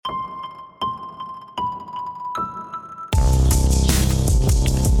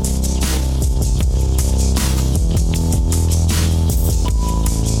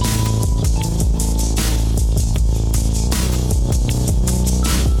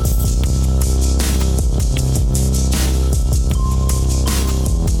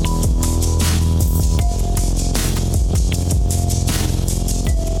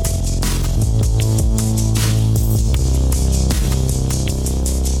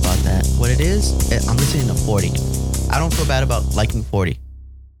it is, I'm listening to 40. I don't feel bad about liking 40.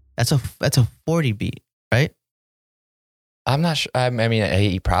 That's a 40 beat, right? I'm not sure. I mean,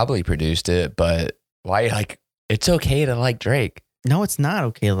 he probably produced it, but why? Like, it's okay to like Drake. No, it's not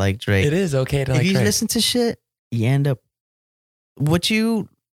okay to like Drake. It is okay to like If you Drake. listen to shit, you end up what you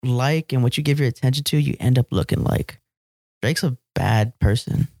like and what you give your attention to, you end up looking like. Drake's a bad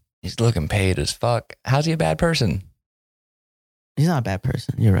person. He's looking paid as fuck. How's he a bad person? He's not a bad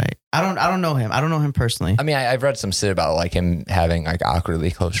person. You're right. I don't know him. I don't know him personally. I mean, I've read some shit about like him having like awkwardly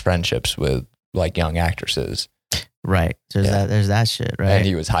close friendships with like young actresses. Right. There's that shit, right? And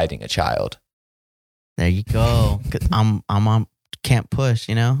he was hiding a child. There you go. 'Cause I'm on can't push,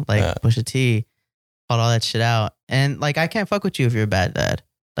 you know? Like Pusha T called all that shit out. And like I can't fuck with you if you're a bad dad.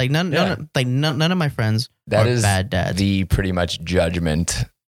 Like none of my friends That are is bad dads. the pretty much judgment.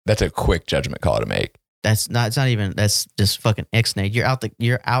 That's a quick judgment call to make. That's just fucking ixnay.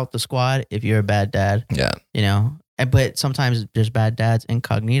 You're out the squad if you're a bad dad. Yeah. You know? But sometimes there's bad dads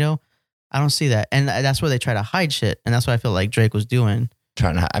incognito. I don't see that. And that's where they try to hide shit. And that's what I feel like Drake was doing.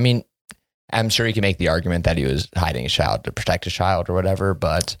 I mean, I'm sure he can make the argument that he was hiding a child to protect his child or whatever,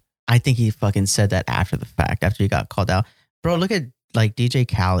 but I think he fucking said that after the fact, after he got called out. Bro, look at like DJ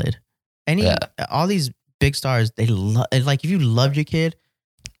Khaled. All these big stars, they like if you love your kid,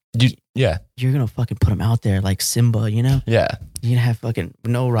 you're gonna fucking put him out there like Simba, you know? Yeah. You're gonna have fucking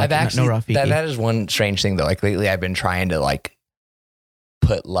no Rafiki. That is one strange thing though. Like lately I've been trying to like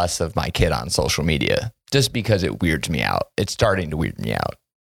put less of my kid on social media just because it weirds me out. It's starting to weird me out.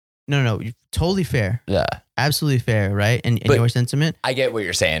 No, totally fair. Yeah. Absolutely fair, right? And your sentiment. I get what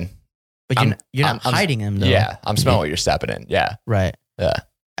you're saying. But you're not hiding him though. Yeah. I'm smelling what you're stepping in. Yeah. Right. Yeah.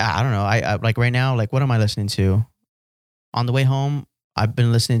 I don't know. I like right now, like what am I listening to? On the way home, I've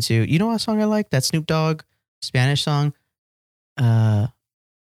been listening to, you know what song I like? That Snoop Dogg Spanish song. I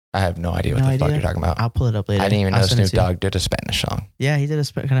have no idea what the fuck you're talking about. I'll pull it up later. I didn't even know Snoop Dogg did a Spanish song. Yeah, he did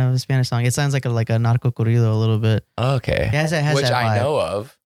kind of a Spanish song. It sounds like a narco corrido a little bit. Okay. It has which that I vibe. know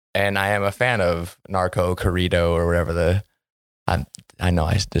of, and I am a fan of narco corrido or whatever I know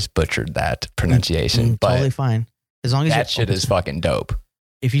I just butchered that pronunciation, but totally fine. As long as that shit is fucking dope.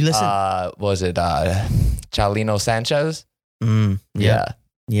 If you listen, was it Chalino Sanchez? Yeah.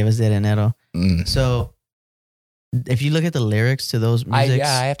 Nieves de Enero. Mm. So if you look at the lyrics to those musics,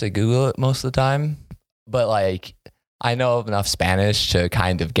 I have to Google it most of the time, but like I know enough Spanish to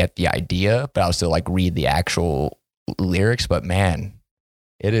kind of get the idea, but I'll still like read the actual lyrics. But man,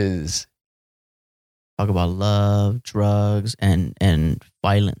 it is talk about love, drugs, and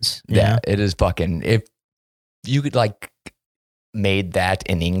violence. You know? It is fucking. If you could like made that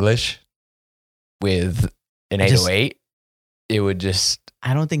in English with an 808, it would just.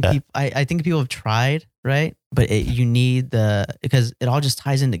 I don't think people. I think people have tried, right? But you need because it all just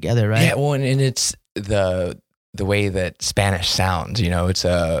ties in together, right? Yeah, well, and it's the way that Spanish sounds. You know, it's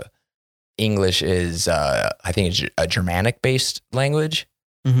English is I think it's a Germanic based language,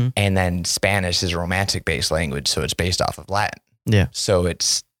 and then Spanish is a Romantic based language, so it's based off of Latin. Yeah. So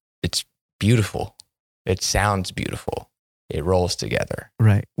it's beautiful. It sounds beautiful. It rolls together.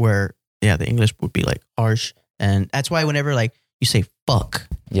 Right. Where the English would be like harsh, and that's why whenever like you say fuck,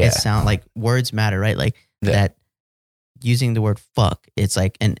 it sound like words matter, right? Like that using the word fuck, it's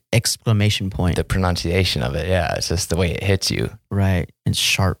like an exclamation point. The pronunciation of it, it's just the way it hits you. Right. It's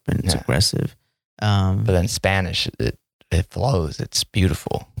sharp and it's aggressive. But then Spanish, it flows. It's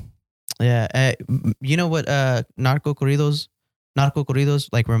beautiful. Yeah. You know what narco corridos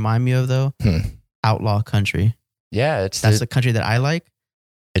like remind me of though? Outlaw country. Yeah, that's the country that I like.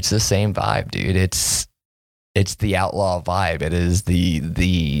 It's the same vibe, dude. It's the outlaw vibe. It is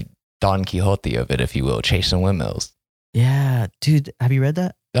the Don Quixote of it, if you will, chasing windmills. Yeah, dude. Have you read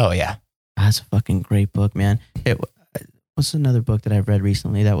that? Oh, yeah. That's a fucking great book, man. What's another book that I've read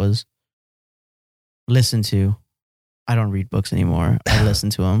recently that was listened to? I don't read books anymore. I listen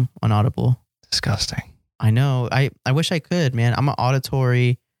to them on Audible. Disgusting. I know. I wish I could, man. I'm an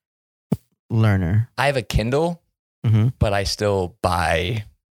auditory learner. I have a Kindle, but I still buy...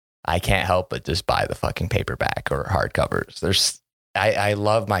 I can't help but just buy the fucking paperback or hardcovers. I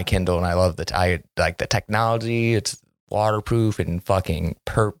love my Kindle and I love I like the technology. It's waterproof and fucking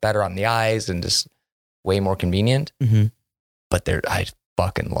better on the eyes and just way more convenient. But I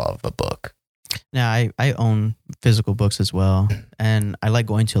fucking love a book. Now I own physical books as well, and I like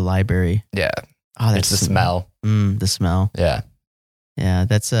going to a library. Yeah. Oh, it's the smell. The smell. Yeah. Yeah,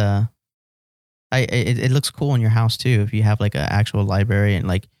 that's it looks cool in your house too if you have like an actual library and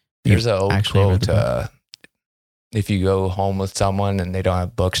like. There's an old quote, if you go home with someone and they don't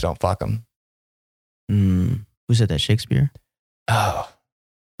have books, don't fuck them. Who said that? Shakespeare? Oh.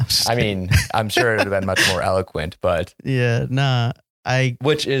 I mean, I'm sure it'd have been much more eloquent, but yeah, nah. I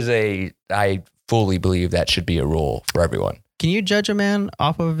fully believe that should be a rule for everyone. Can you judge a man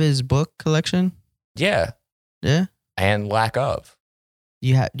off of his book collection? Yeah. Yeah. And lack of. Do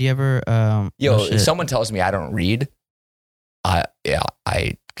you ever if someone tells me I don't read, I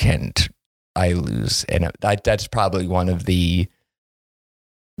lose. And that's probably one of the,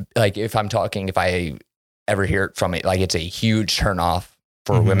 like, if I ever hear it from it, like, it's a huge turn off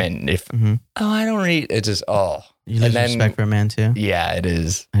for women. If, I don't read, it's just, You lose respect for a man too? Yeah, it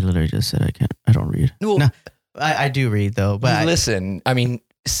is. I literally just said I don't read. Well, no, I do read though, but listen, I mean,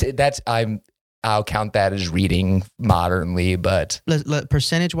 I'll count that as reading modernly, but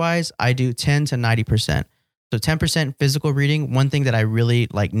percentage wise, I do 10 to 90%. So 10% physical reading, one thing that I really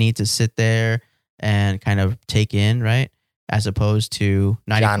like need to sit there and kind of take in, right? As opposed to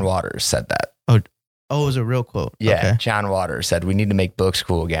 90%. John Waters said that. Oh, it was a real quote. Yeah, okay. John Waters said, we need to make books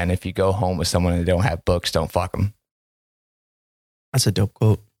cool again. If you go home with someone and they don't have books, don't fuck them. That's a dope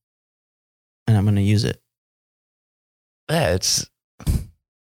quote. And I'm going to use it. Yeah, it's...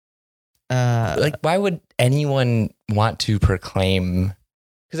 like, why would anyone want to proclaim...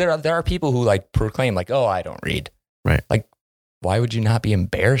 Because there are people who, like, proclaim, like, oh, I don't read. Right. Like, why would you not be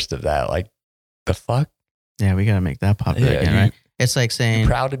embarrassed of that? Like, the fuck? Yeah, we got to make that popular again, right? It's like saying... You're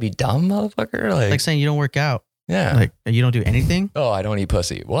proud to be dumb, motherfucker? Like saying you don't work out. Yeah. Like, you don't do anything? Oh, I don't eat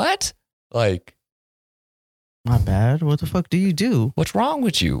pussy. What? Like... Not bad. What the fuck do you do? What's wrong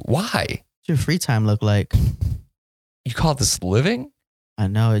with you? Why? What's your free time look like? You call this living? I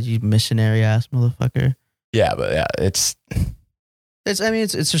know, you missionary ass motherfucker. Yeah, but yeah, it's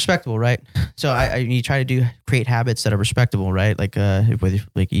it's respectable, right? So you try to create habits that are respectable, right? Like whether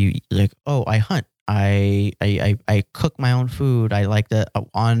like you like, oh, I hunt, I cook my own food. I like the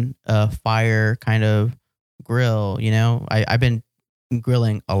on a fire kind of grill. You know, I've been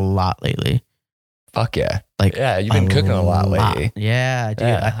grilling a lot lately. Fuck yeah. Like, yeah, you've been cooking a lot lately. Yeah, dude.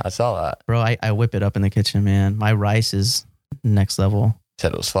 Yeah, I saw that. Bro, I whip it up in the kitchen, man. My rice is next level.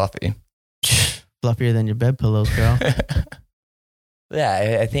 Said it was fluffy. Fluffier than your bed pillows, girl.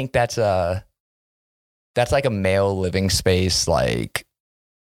 Yeah, I think that's like a male living space, like,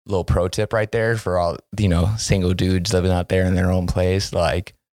 little pro tip right there for all, single dudes living out there in their own place.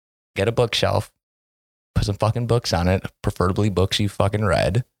 Like, get a bookshelf, put some fucking books on it, preferably books you fucking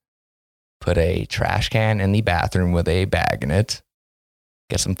read. Put a trash can in the bathroom with a bag in it.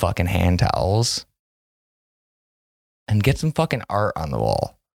 Get some fucking hand towels. And get some fucking art on the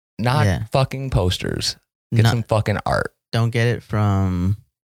wall. Not fucking posters. Get some fucking art. Don't get it from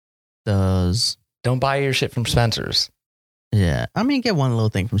those. Don't buy your shit from Spencer's. Yeah. I mean, get one little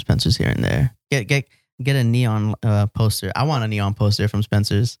thing from Spencer's here and there. Get a neon poster. I want a neon poster from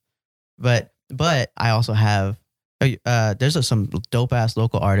Spencer's. But I also have... there's some dope ass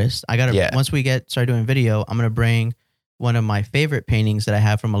local artists. Once we start doing video, I'm gonna bring one of my favorite paintings that I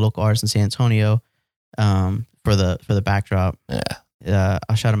have from a local artist in San Antonio, for the backdrop. Yeah.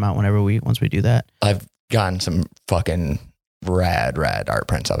 I'll shout them out once we do that. I've gotten some fucking rad art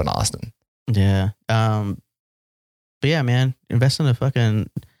prints up in Austin. Yeah. But yeah, man, invest in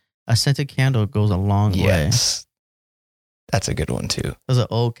a scented candle goes a long way. That's a good one too. There's an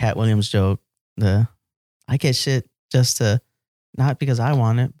old Cat Williams joke. I get shit just to, not because I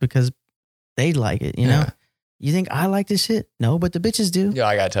want it, because they like it, you know? You think I like this shit? No, but the bitches do. Yeah,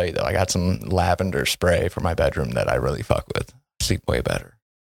 I gotta tell you though, I got some lavender spray for my bedroom that I really fuck with. Sleep way better.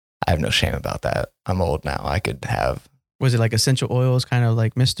 I have no shame about that. I'm old now. I could have... Was it like essential oils, kind of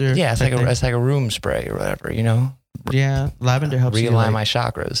like Mr.? Yeah, it's like a room spray or whatever, Yeah, lavender helps you realign my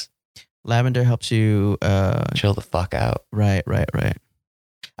chakras. Lavender helps you... chill the fuck out. Right.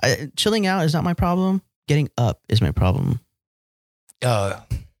 Chilling out is not my problem. Getting up is my problem.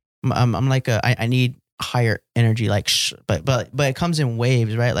 I'm like I need higher energy, like but it comes in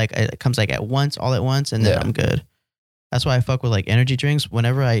waves, right? Like it comes like all at once, and then I'm good. That's why I fuck with like energy drinks.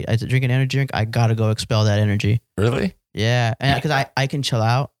 Whenever I drink an energy drink, I gotta go expel that energy. Really? Yeah, and because I can chill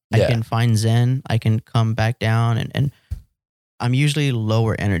out, I can find zen, I can come back down, and I'm usually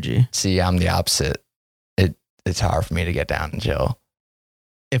lower energy. See, I'm the opposite. It's hard for me to get down and chill.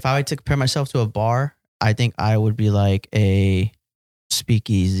 If I were to compare myself to a bar, I think I would be like a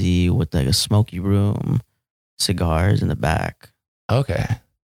speakeasy with like a smoky room, cigars in the back. Okay.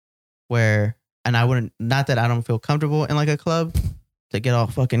 And I wouldn't, not that I don't feel comfortable in like a club to get all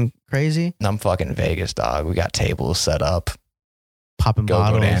fucking crazy. I'm fucking Vegas, dog. We got tables set up. Popping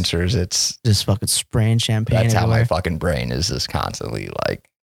bottles. Go dancers. It's just fucking spraying champagne. That's everywhere. how my fucking brain is just constantly like.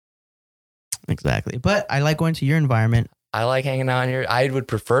 Exactly. But I like going to your environment. I like hanging out in I would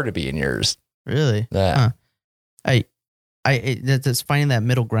prefer to be in yours. Really? Yeah. Huh. That's finding that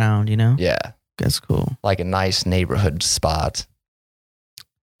middle ground, you know? Yeah. That's cool. Like a nice neighborhood spot.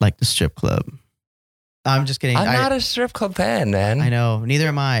 Like the strip club. I'm just kidding. I'm not a strip club fan, man. I know. Neither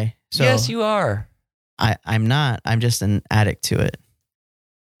am I. So yes, you are. I'm not. I'm just an addict to it.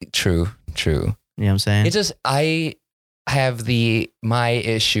 True. You know what I'm saying? It's just, my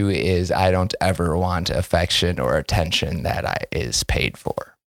issue is I don't ever want affection or attention that is paid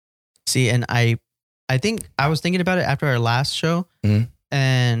for. See, and I think I was thinking about it after our last show,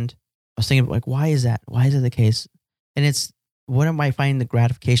 and I was thinking like, why is that? Why is it the case? And it's, what am I finding the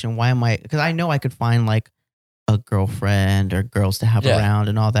gratification? Why am I? Because I know I could find like a girlfriend or girls to have around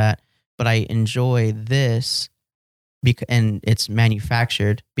and all that, but I enjoy this and it's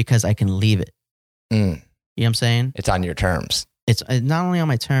manufactured because I can leave it. You know what I'm saying? It's on your terms. It's not only on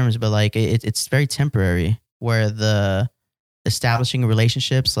my terms, but like it's very temporary. Where the establishing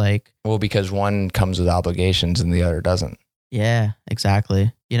relationships, like, well, because one comes with obligations and the other doesn't. Yeah,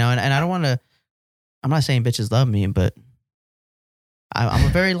 exactly. You know, and I don't want to. I'm not saying bitches love me, but I'm a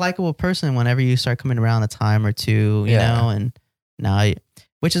very likable person. Whenever you start coming around a time or two, you know, and now,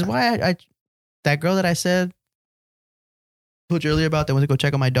 which is why I that girl that I said told you earlier about that went to go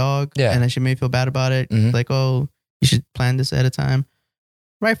check on my dog, and then she made me feel bad about it. Like, oh, you should plan this ahead of time.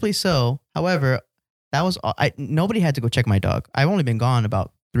 Rightfully so. However, that was all. Nobody had to go check my dog. I've only been gone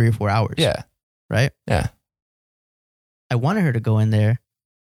about 3 or 4 hours. Yeah. Right. Yeah. I wanted her to go in there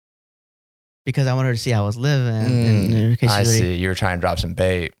because I wanted her to see how I was living. I see. You were trying to drop some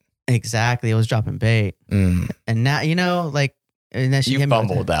bait. Exactly. I was dropping bait. And now, you know, like, and then she you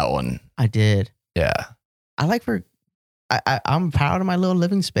fumbled that one. I did. Yeah. I like for, I'm proud of my little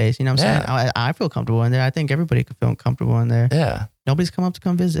living space. You know what I'm saying? I feel comfortable in there. I think everybody could feel comfortable in there. Yeah. Nobody's come up to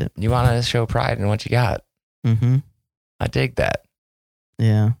come visit. You want to show pride in what you got. I dig that.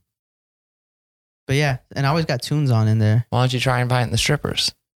 Yeah. But yeah, and I always got tunes on in there. Why don't you try inviting the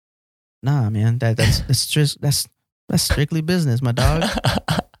strippers? Nah, man, that's strictly business, my dog.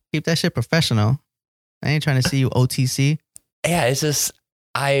 Keep that shit professional. I ain't trying to see you OTC. Yeah, it's just,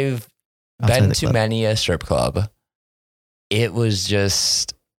 I've been to many a strip club. It was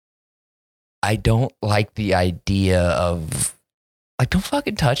just, I don't like the idea of, like, don't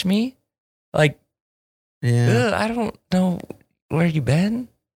fucking touch me. Like, I don't know where you been.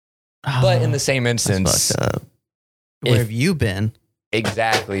 But in the same instance, where have you been?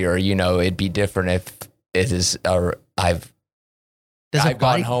 Exactly. Or, you know, it'd be different if it is, I've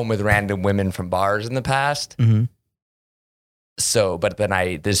gone home with random women from bars in the past. So, but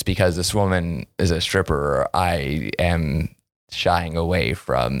then this because this woman is a stripper, I am shying away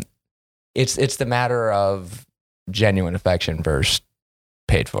from, it's the matter of genuine affection versus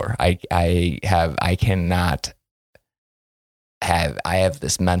paid for. I have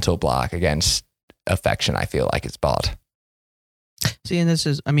this mental block against affection. I feel like it's bought. See, and this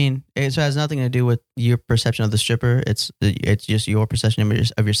is, I mean, it has nothing to do with your perception of the stripper. It's just your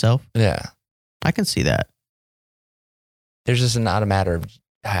perception of yourself. Yeah. I can see that. There's just not a matter of,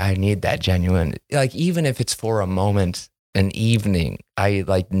 I need that genuine, like, even if it's for a moment, an evening, I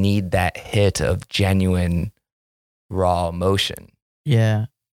like need that hit of genuine raw emotion. Yeah.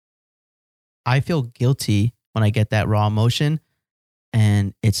 I feel guilty when I get that raw emotion.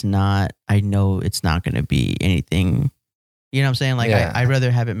 And I know it's not going to be anything, you know what I'm saying? Like, I'd rather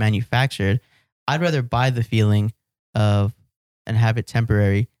have it manufactured. I'd rather buy the feeling and have it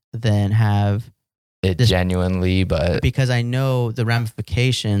temporary than have it genuinely, but because I know the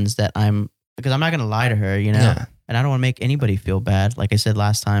ramifications because I'm not going to lie to her, you know, and I don't want to make anybody feel bad. Like I said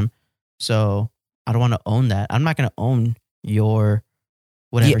last time. So I don't want to own that. I'm not going to own your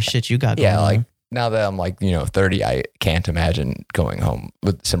whatever shit you got going on. Like, now that I'm like, 30, I can't imagine going home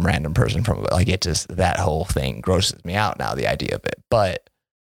with some random person from, like, it just, that whole thing grosses me out now, the idea of it. But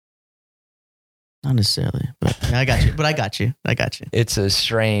not necessarily, but I got you. It's a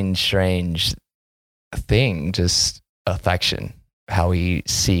strange thing, just affection, how we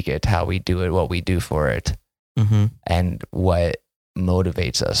seek it, how we do it, what we do for it, and what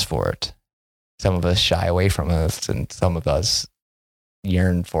motivates us for it. Some of us shy away from it, and some of us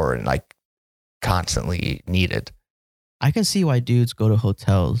yearn for it, and like, constantly needed. I can see why dudes go to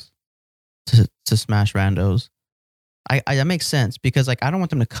hotels to smash randos. That makes sense because, like, I don't want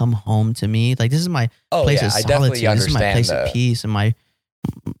them to come home to me. Like, this is my place of solitude. This is my place of peace, and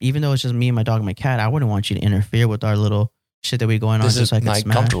even though it's just me and my dog and my cat, I wouldn't want you to interfere with our little shit that we going on. This just is so I can my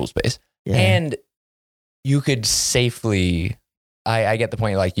smash. Comfortable space, and you could safely. I get the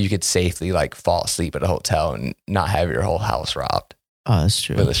point. Like, you could safely, like, fall asleep at a hotel and not have your whole house robbed. Oh, that's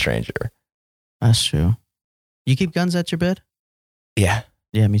true. With a stranger. That's true. You keep guns at your bed? Yeah.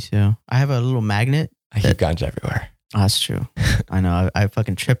 Yeah, me too. I have a little magnet. I keep guns everywhere. Oh, that's true. I know. I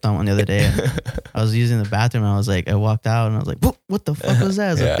fucking tripped on one the other day. I was using the bathroom and I walked out and I was like, what the fuck was that?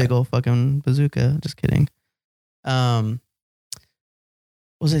 It was a big old fucking bazooka. Just kidding. What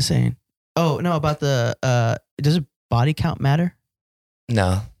was I saying? Oh, no, about the, does a body count matter?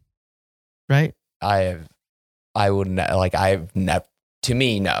 No. Right? I've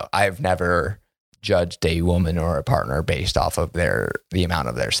never judged a woman or a partner based off of the amount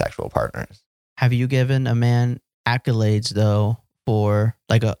of their sexual partners. Have you given a man accolades though for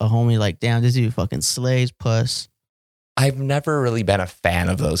like a homie like, damn, this dude fucking slays puss? I've never really been a fan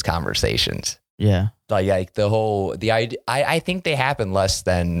of those conversations. Yeah. Like the idea, I think they happen less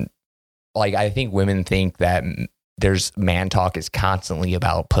than, like, I think women think that there's man talk is constantly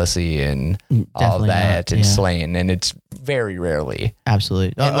about pussy and all that and slaying, and it's very rarely.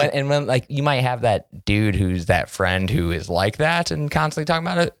 Absolutely. And when like you might have that dude who's that friend who is like that and constantly talking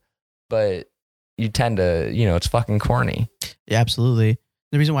about it, but you tend to, it's fucking corny. Yeah, absolutely.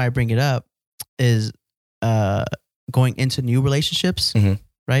 The reason why I bring it up is going into new relationships,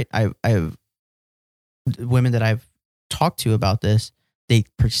 right? I've women that I've talked to about this, they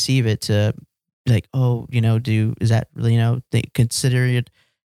perceive it to like, oh, is that really, they consider it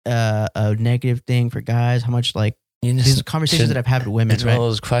a negative thing for guys? How much like these conversations that I've had with women, it's one of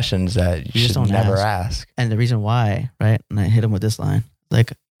those questions that you just should never ask. And the reason why, right? And I hit them with this line,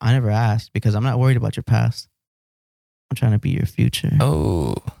 like, I never asked because I'm not worried about your past. I'm trying to be your future.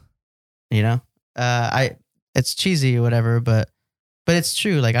 Oh, it's cheesy or whatever, but it's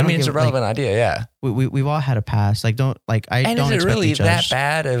true. Like, I mean, it's a relevant idea. Yeah. We've all had a past. Like, don't is it really that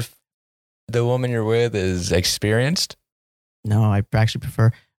bad if the woman you're with is experienced? No, I actually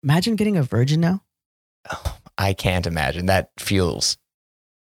prefer. Imagine getting a virgin now. Oh, I can't imagine. That feels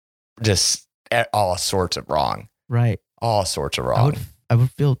just all sorts of wrong. Right. All sorts of wrong. I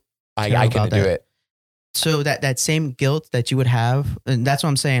would feel. I couldn't do it. So that same guilt that you would have, and that's what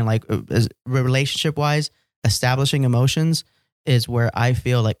I'm saying. Like, relationship wise, establishing emotions is where I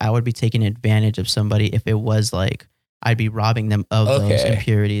feel like I would be taking advantage of somebody if it was like I'd be robbing them of those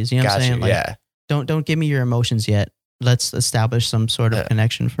impurities. You know what I'm saying? Like, yeah. Don't give me your emotions yet. Let's establish some sort of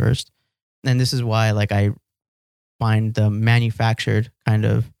connection first. And this is why, like, I find the manufactured kind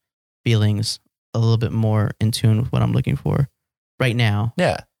of feelings a little bit more in tune with what I'm looking for right now.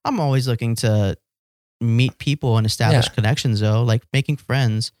 Yeah. I'm always looking to meet people and establish connections though, like making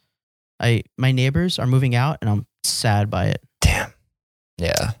friends. My neighbors are moving out and I'm sad by it. Damn.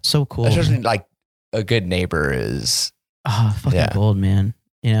 Yeah. So cool. Especially like a good neighbor is fucking gold, man.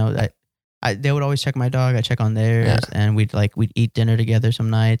 They would always check my dog. I check on theirs and we'd eat dinner together some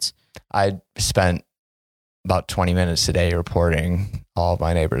nights. I spent about 20 minutes today reporting all of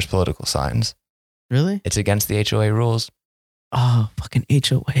my neighbors' political signs. Really? It's against the HOA rules. Oh, fucking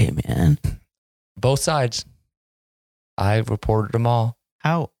HOA, man. Both sides. I reported them all.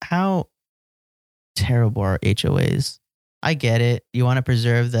 How terrible are HOAs? I get it. You want to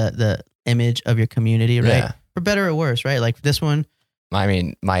preserve the image of your community, right? Yeah. For better or worse, right? Like this one. I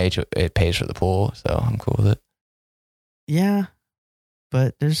mean, my HOA, it pays for the pool, so I'm cool with it. Yeah.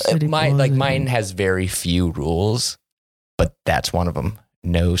 But there's mine has very few rules, but that's one of them.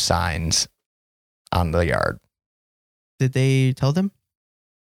 No signs on the yard. Did they tell them?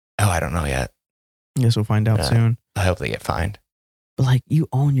 Oh, I don't know yet. I guess we'll find out soon. I hope they get fined. But like, you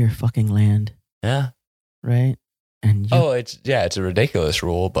own your fucking land. Yeah. Right? And it's a ridiculous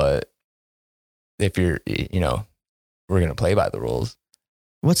rule, but if you're, we're going to play by the rules.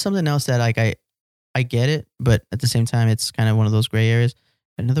 What's something else that like I get it, but at the same time, it's kind of one of those gray areas.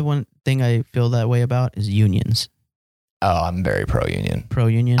 Another one thing I feel that way about is unions. Oh, I'm very pro-union.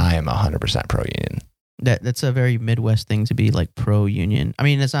 Pro-union? I am 100% pro-union. That's a very Midwest thing to be like pro-union. I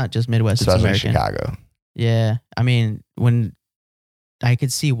mean, it's not just Midwest, especially it's American. Chicago. Yeah. I mean, when I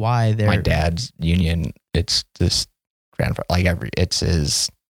could see why they're... My dad's union, it's just grandfather, it's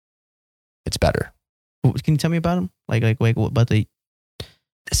better. Can you tell me about them? Like what about the...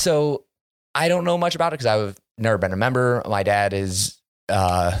 So I don't know much about it because I've never been a member. My dad has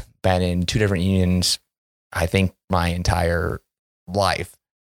been in 2 different unions, I think, my entire life.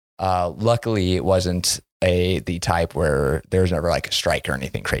 Luckily, it wasn't the type where there was never like a strike or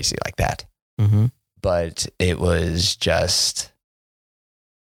anything crazy like that. Mm-hmm. But it was just,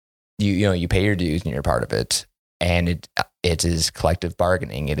 you pay your dues and you're part of it. And it is collective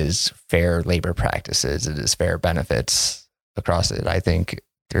bargaining. It is fair labor practices. It is fair benefits across it. I think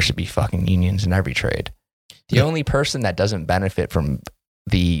there should be fucking unions in every trade. The only person that doesn't benefit from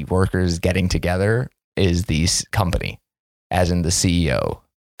the workers getting together is the company, as in the CEO,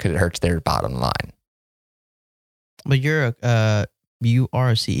 because it hurts their bottom line. But you're you are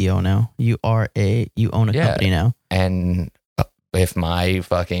a CEO now. You own a company now. And if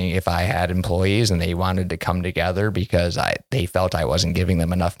I had employees and they wanted to come together because they felt I wasn't giving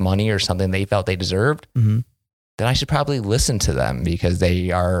them enough money or something they felt they deserved, then I should probably listen to them because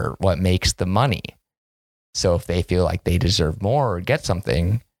they are what makes the money. So if they feel like they deserve more or get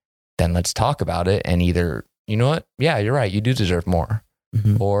something, then let's talk about it. And either, you know what? Yeah, you're right. You do deserve more.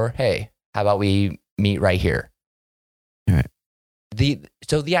 Or, hey, how about we meet right here? All right.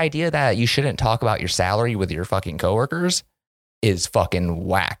 So the idea that you shouldn't talk about your salary with your fucking coworkers is fucking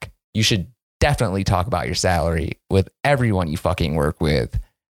whack. You should definitely talk about your salary with everyone you fucking work with,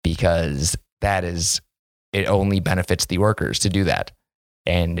 because it only benefits the workers to do that.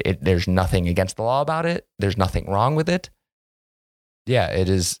 And there's nothing against the law about it. There's nothing wrong with it. Yeah, it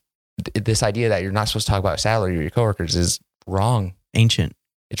is. This idea that you're not supposed to talk about salary with your coworkers is wrong. Ancient.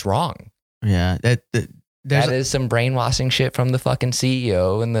 It's wrong. Yeah. That is some brainwashing shit from the fucking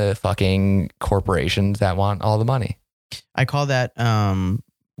CEO and the fucking corporations that want all the money. I call that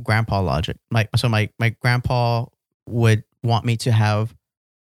grandpa logic. My grandpa would want me to have.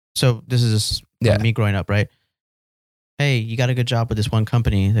 So this is me growing up, right? Hey, you got a good job with this one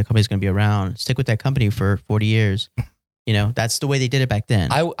company. The company's going to be around. Stick with that company for 40 years. You know, that's the way they did it back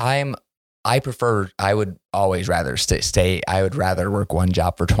then. I would always rather stay. I would rather work one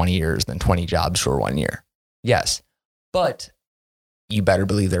job for 20 years than 20 jobs for 1 year. Yes. But you better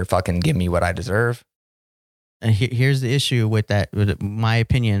believe they're fucking giving me what I deserve. And here's the issue with that, with my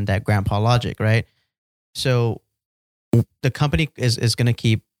opinion, that grandpa logic, right? So the company is going to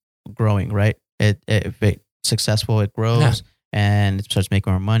keep growing, right? If it's successful, it grows and it starts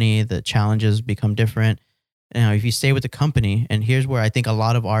making more money. The challenges become different. Now, if you stay with the company, and here's where I think a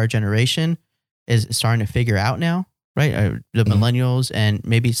lot of our generation is starting to figure out now, right? The millennials and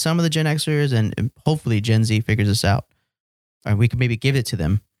maybe some of the Gen Xers and hopefully Gen Z figures this out. Or we could maybe give it to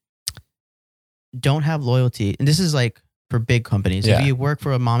them. Don't have loyalty. And this is like for big companies. If you work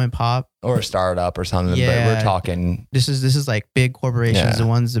for a mom and pop or a startup or something, but we're talking. This is like big corporations,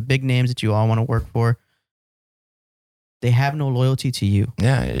 the big names that you all want to work for. They have no loyalty to you.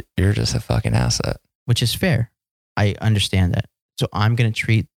 Yeah, you're just a fucking asset. Which is fair. I understand that. So I'm going to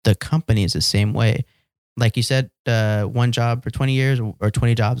treat the companies the same way. Like you said, one job for 20 years or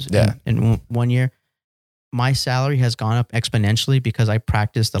 20 jobs in 1 year. My salary has gone up exponentially because I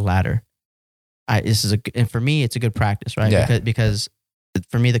practice the ladder. And for me, it's a good practice, right? Yeah. Because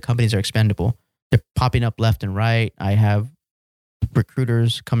for me, the companies are expendable. They're popping up left and right. I have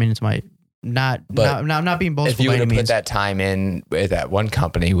recruiters coming into my, not being boastful. If you would have put that time in with that one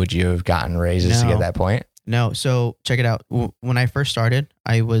company, would you have gotten raises to get that point? No. So check it out. When I first started,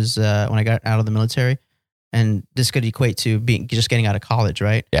 I was, when I got out of the military, and this could equate to just getting out of college,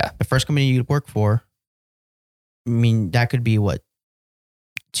 right? Yeah. The first company you work for, I mean, that could be what?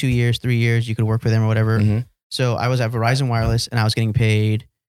 2 years, 3 years, you could work for them or whatever. Mm-hmm. So I was at Verizon Wireless and I was getting paid,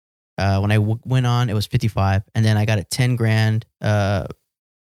 when I went on, it was 55. And then I got a 10 grand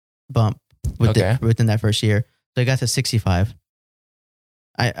bump within that first year. So I got to 65.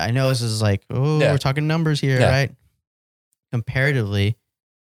 I know this is like, we're talking numbers here, right? Comparatively,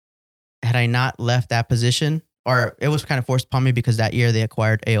 had I not left that position, or it was kind of forced upon me because that year they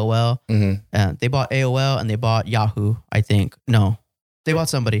acquired AOL. Mm-hmm. They bought AOL and they bought Yahoo, I think. No. They bought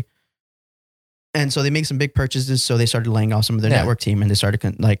somebody. And so they made some big purchases. So they started laying off some of their network team and they started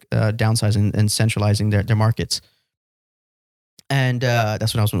downsizing and centralizing their markets. And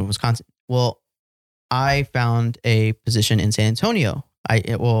that's when I was in Wisconsin. Well, I found a position in San Antonio. I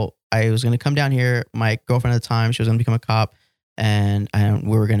was going to come down here. My girlfriend at the time, she was going to become a cop. And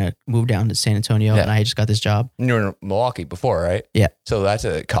we were going to move down to San Antonio. And I just got this job. You were in Milwaukee before, right? Yeah. So that's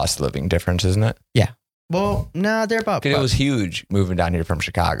a cost of living difference, isn't it? Yeah. Well, no, they're about. Because it was huge moving down here from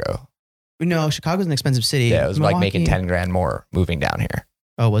Chicago. No, Chicago's an expensive city. Yeah, it was Milwaukee, like making 10 grand more moving down here.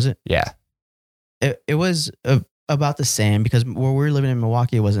 Oh, was it? Yeah. It was about the same because where we were living in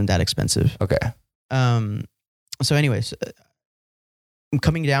Milwaukee, it wasn't that expensive. Okay. So anyways,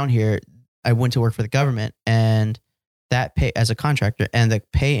 coming down here, I went to work for the government and that pay as a contractor, and the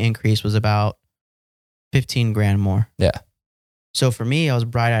pay increase was about 15 grand more. Yeah. So for me, I was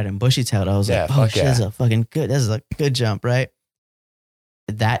bright-eyed and bushy-tailed. I was like, oh, shit, this is a good jump, right?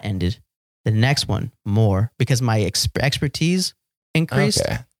 That ended. The next one, more, because my expertise increased.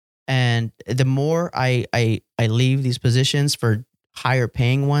 Okay. And the more I leave these positions for higher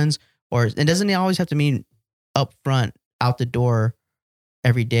paying ones, or it doesn't always have to mean up front, out the door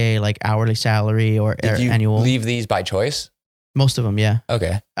every day, like hourly salary or annual. Did you leave these by choice? Most of them, yeah.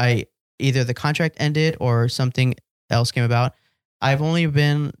 Okay. Either the contract ended or something else came about. I've only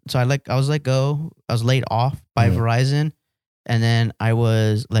been, I was let go. I was laid off by Verizon. And then I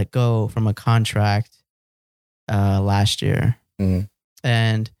was let go from a contract last year. Mm.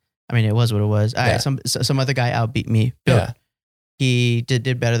 And I mean, it was what it was. Some other guy outbeat me. Bill, Yeah. He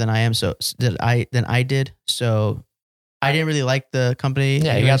did better than I am. So than I did. So I didn't really like the company.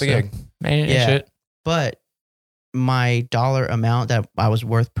 Yeah, you got the gig. Man, yeah. Shit. But my dollar amount that I was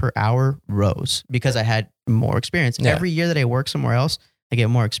worth per hour rose because I had more experience. Yeah. Every year that I work somewhere else, I get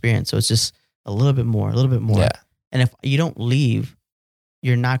more experience. So it's just a little bit more. Yeah. And if you don't leave,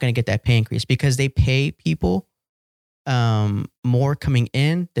 you're not going to get that pay increase because they pay people more coming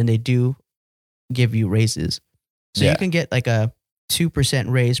in than they do give you raises. So you can get like a 2%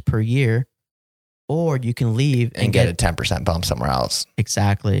 raise per year, or you can leave and get a 10% bump somewhere else.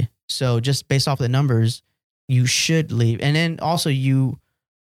 Exactly. So just based off the numbers, you should leave. And then also you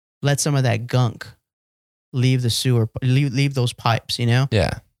let some of that gunk leave the sewer, leave those pipes, you know?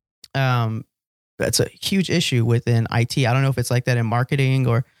 Yeah. That's a huge issue within IT. I don't know if it's like that in marketing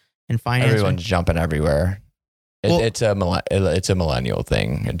or in finance. Everyone's jumping everywhere. It's a millennial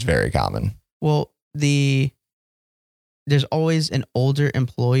thing. It's very common. Well, there's always an older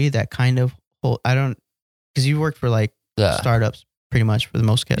employee that kind of because you worked for like startups pretty much for the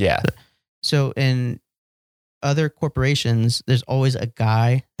most part. Yeah. So in other corporations, there's always a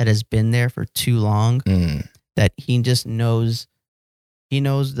guy that has been there for too long that he just knows. He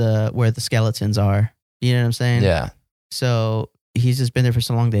knows where the skeletons are. You know what I'm saying? Yeah. So he's just been there for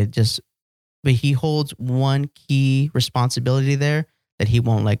so long but he holds one key responsibility there that he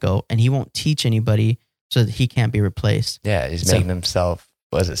won't let go, and he won't teach anybody so that he can't be replaced. Yeah, he's making himself.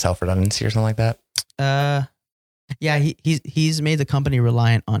 Was it self-redundancy or something like that? Yeah, he's made the company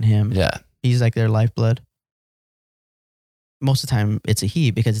reliant on him. Yeah, he's like their lifeblood. Most of the time, it's a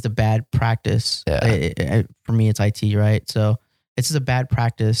he because it's a bad practice. Yeah. For me, it's IT, right? So it's just a bad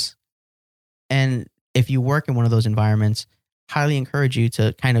practice. And if you work in one of those environments, highly encourage you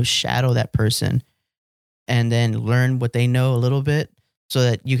to kind of shadow that person and then learn what they know a little bit so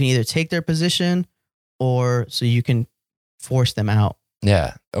that you can either take their position or so you can force them out.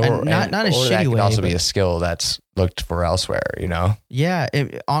 Yeah. Or not a shitty that could way. also be a skill that's looked for elsewhere, you know? Yeah.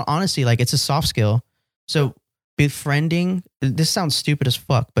 Honestly, like it's a soft skill. So befriending, this sounds stupid as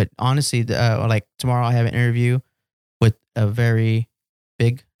fuck, but honestly, like tomorrow I have an interview with a very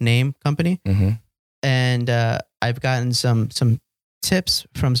big name company. Mm-hmm. And I've gotten some tips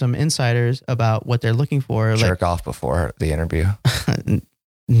from some insiders about what they're looking for. Jerk off before the interview.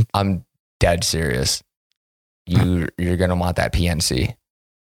 I'm dead serious. You're gonna want that PNC,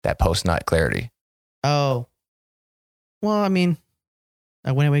 that post-nut clarity. Oh, well, I mean,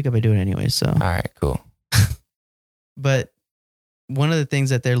 when I wake up, I do it anyway. So all right, cool. But one of the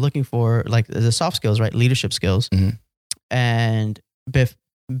things that they're looking for, like the soft skills, right? Leadership skills, and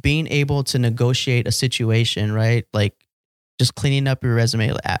being able to negotiate a situation, right? Like just cleaning up your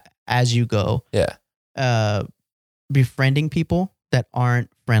resume as you go. Yeah. Befriending people that aren't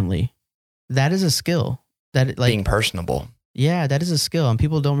friendly. That is a skill. That like being personable. Yeah, that is a skill, and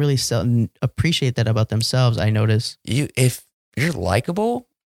people don't really appreciate that about themselves. I notice. If you're likable,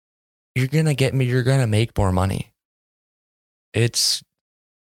 you're gonna make more money. You're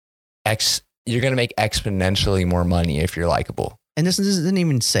gonna make exponentially more money if you're likable. And this isn't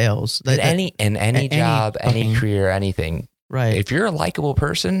even sales. In any job, any career, anything. Right. If you're a likable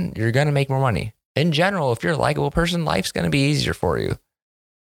person, you're gonna make more money. In general, if you're a likable person, life's gonna be easier for you.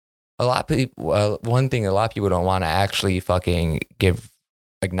 A lot of people, one thing a lot of people don't want to actually fucking give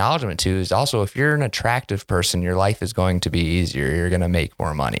acknowledgement to is also if you're an attractive person, your life is going to be easier. You're going to make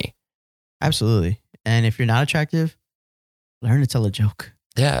more money. Absolutely. And if you're not attractive, learn to tell a joke.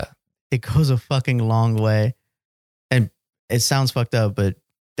 Yeah. It goes a fucking long way. And it sounds fucked up, but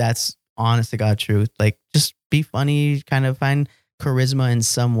that's honest to God truth. Like just be funny, kind of find charisma in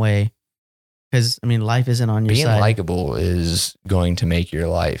some way. Because, I mean, life isn't on your side. Being likable is going to make your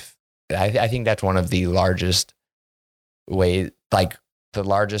life. I think that's one of the largest ways, like the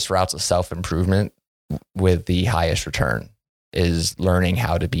largest routes of self-improvement with the highest return is learning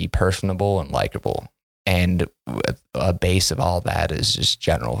how to be personable and likable. And a base of all that is just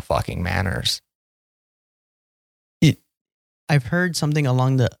general fucking manners. I've heard something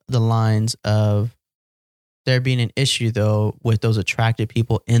along the lines of there being an issue, though, with those attractive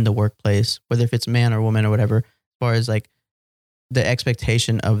people in the workplace, whether if it's man or woman or whatever, as far as like the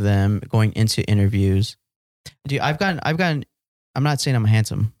expectation of them going into interviews. Dude, I've gotten, I'm not saying I'm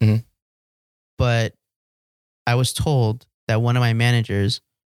handsome, but I was told that one of my managers,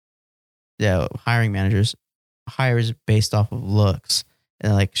 the hiring managers, hires based off of looks.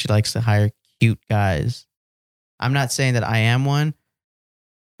 And like she likes to hire cute guys. I'm not saying that I am one,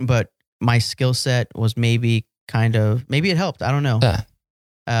 but my skill set was maybe kind of, maybe it helped. I don't know. Yeah.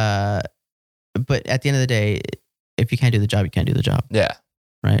 But at the end of the day, if you can't do the job, you can't do the job. Yeah.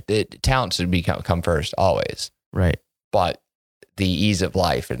 Right. Talent should come first always. Right. But the ease of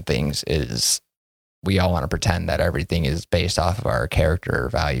life and things is, we all want to pretend that everything is based off of our character,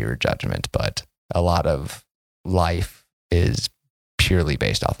 value, or judgment. But a lot of life is purely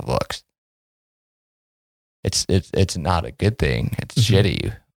based off of looks. It's not a good thing. It's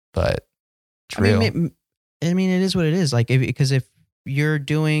shitty, but it's real. I mean, it is what it is. Like, because if you're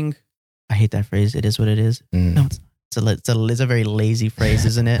doing, I hate that phrase. It is what it is. No, it's a very lazy phrase,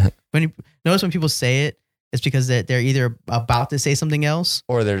 isn't it? Notice when people say it, it's because they're either about to say something else,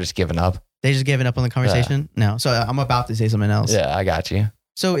 or they're just giving up. They just giving up on the conversation. Yeah. No, so I'm about to say something else. Yeah, I got you.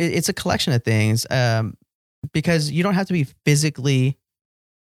 So it's a collection of things, because you don't have to be physically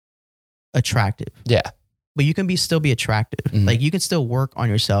attractive. Yeah. But you can still be attractive. Like, you can still work on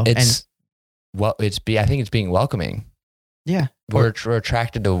yourself. I think it's being welcoming. Yeah. We're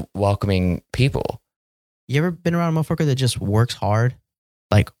attracted to welcoming people. You ever been around a motherfucker that just works hard?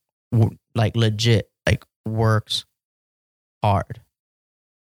 Like legit, like works hard.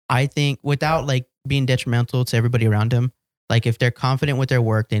 I think without like being detrimental to everybody around him, like if they're confident with their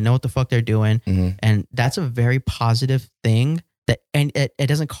work, they know what the fuck they're doing. And that's a very positive thing and it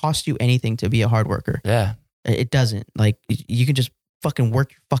doesn't cost you anything to be a hard worker. Yeah. It doesn't. Like, you can just fucking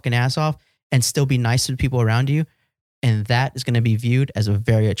work your fucking ass off and still be nice to the people around you. And that is going to be viewed as a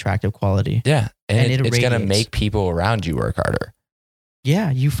very attractive quality. Yeah. And it's going to make people around you work harder. Yeah.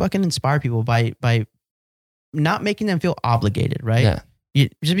 You fucking inspire people by not making them feel obligated, right? Yeah.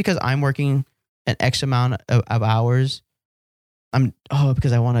 Just because I'm working an X amount of hours,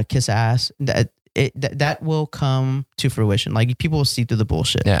 because I want to kiss ass, that will come to fruition. Like, people will see through the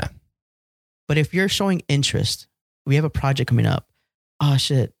bullshit. Yeah. But if you're showing interest, we have a project coming up. Oh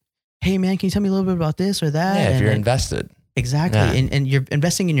shit. Hey man, can you tell me a little bit about this or that? Yeah, if you're invested. Exactly. Yeah. And you're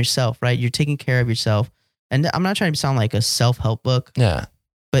investing in yourself, right? You're taking care of yourself. And I'm not trying to sound like a self-help book. Yeah.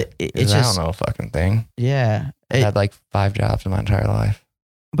 But it's just, I don't know a fucking thing. Yeah. I had like 5 jobs in my entire life.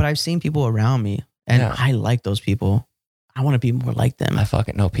 But I've seen people around me and I like those people. I want to be more like them. I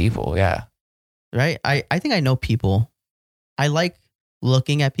fucking know people. Yeah. Right. I think I know people. I like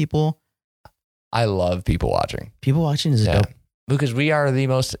looking at people. I love people watching. People watching is dope. Because we are the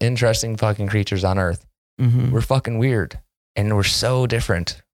most interesting fucking creatures on earth. We're fucking weird. And we're so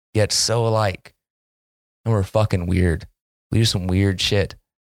different, yet so alike. And we're fucking weird. We do some weird shit.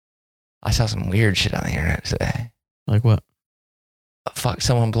 I saw some weird shit on the internet today. Like what? Fuck,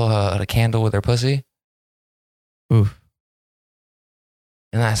 someone blow out a candle with their pussy. Oof.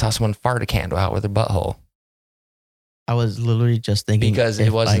 And I saw someone fart a candle out with their butthole. I was literally just thinking. Because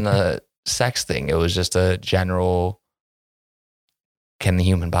it wasn't a sex thing. It was just a general, can the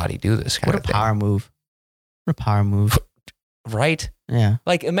human body do this kind of thing? What a power move. Right? Yeah.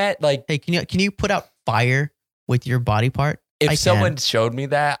 Like, hey, can you put out fire with your body part? If someone showed me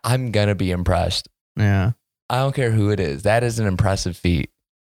that, I'm going to be impressed. Yeah. I don't care who it is. That is an impressive feat.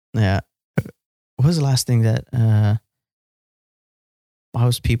 Yeah. What was the last thing that I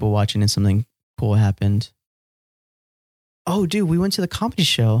was people watching and something cool happened? Oh, dude, we went to the comedy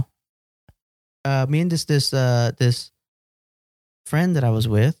show. Me and this friend that I was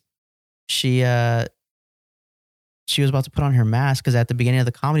with, she was about to put on her mask because at the beginning of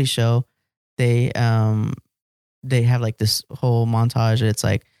the comedy show, they have like this whole montage. It's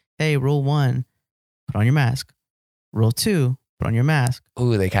like, hey, rule 1, put on your mask. Rule 2, put on your mask.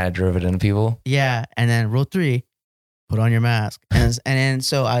 Ooh, they kind of drove it into people. Yeah, and then rule 3, put on your mask. And then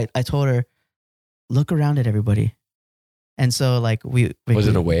so I told her, look around at everybody. And so like was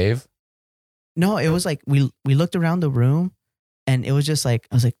it a wave? No, it was like we looked around the room, and it was just like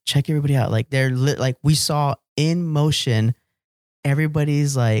I was like, check everybody out. Like they're like we saw in motion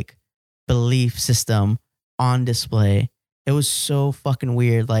everybody's like belief system on display. It was so fucking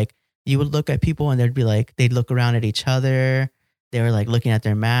weird. Like you would look at people and they'd look around at each other. They were like looking at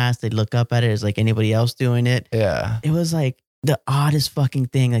their mask. They'd look up at it as like anybody else doing it. Yeah. It was like the oddest fucking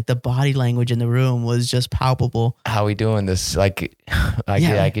thing. Like the body language in the room was just palpable. How we doing this? I could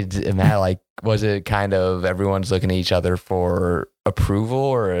imagine, like, was it kind of everyone's looking at each other for approval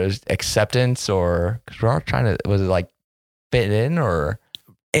or acceptance, or because we're all trying to, was it like fit in or?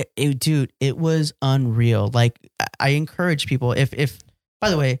 Dude, it was unreal. Like I encourage people if by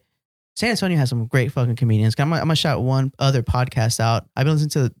the way, San Antonio has some great fucking comedians. I'm gonna shout one other podcast out. I've been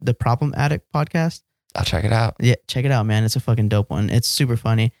listening to the Problem Addict podcast. I'll check it out. Yeah, check it out, man. It's a fucking dope one. It's super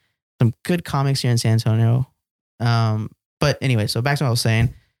funny. Some good comics here in San Antonio. But anyway, so back to what I was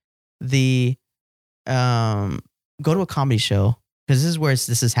saying. The go to a comedy show because this is where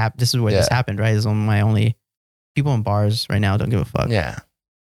this happened, right? This is my only people in bars right now don't give a fuck. Yeah.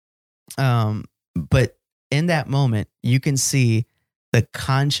 But in that moment, you can see the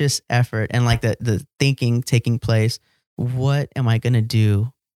conscious effort and like the thinking taking place. What am I gonna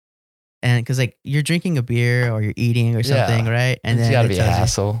do? And because like you're drinking a beer or you're eating or something, right? And it's then gotta be a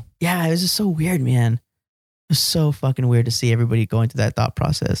hassle. Yeah, it was just so weird, man. It was so fucking weird to see everybody going through that thought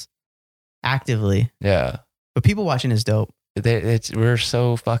process actively. Yeah. But people watching is dope. We're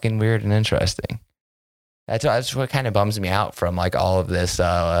so fucking weird and interesting. That's what kind of bums me out from like all of this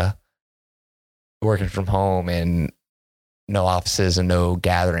working from home and no offices and no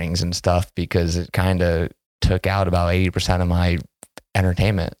gatherings and stuff, because it kind of took out about 80% of my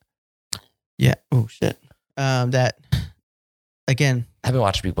entertainment. Yeah. Oh shit. That again. I've been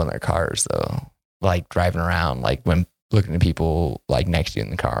watching people in their cars though, like driving around, like when looking at people like next to you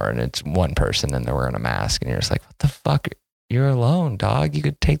in the car and it's one person and they're wearing a mask and you're just like, what the fuck? You're alone, dog. You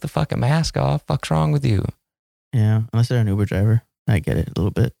could take the fucking mask off. Fuck's wrong with you? Yeah. Unless they're an Uber driver. I get it a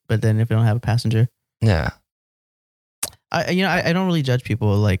little bit. But then if they don't have a passenger. Yeah. I don't really judge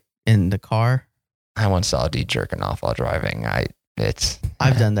people like in the car. I once saw a dude jerking off while driving.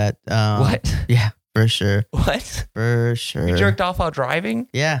 I've done that. What? Yeah, for sure. What? For sure. You jerked off while driving?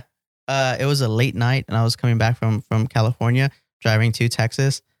 Yeah. It was a late night and I was coming back from California, driving to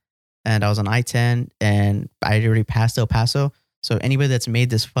Texas, and I was on I-10 and I had already passed El Paso. So anybody that's made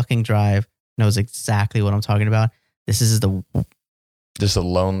this fucking drive knows exactly what I'm talking about. This is just a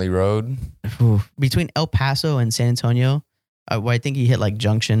lonely road between El Paso and San Antonio. Where I think he hit like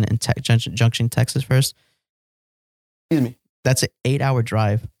Junction, Texas first. Excuse me. That's an 8-hour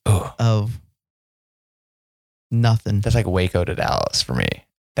drive of nothing. That's like Waco to Dallas for me.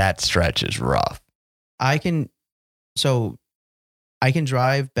 That stretch is rough. I can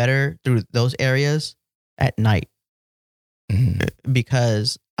drive better through those areas at night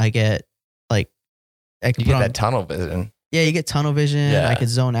because I get like you get that tunnel vision. Yeah, you get tunnel vision. Yeah. I could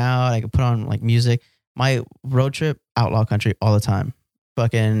zone out. I could put on like music. My road trip, outlaw country all the time.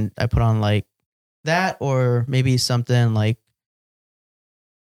 Fucking, I put on like that or maybe something like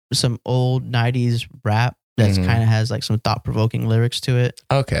some old 90s rap that's kind of has like some thought-provoking lyrics to it.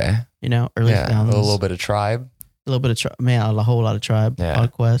 Okay. You know, early 2000s. A little bit of Tribe. A little bit of Tribe. Man, a whole lot of Tribe. Yeah.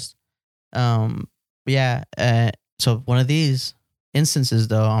 Quest. Yeah. So one of these instances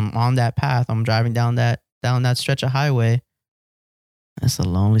though, I'm on that path. I'm driving down that stretch of highway. That's a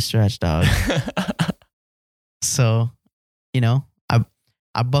lonely stretch, dog. So, you know,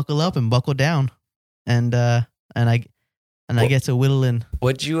 I buckle up and buckle down, and I get to whittle in.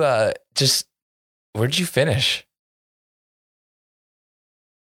 Where'd you finish?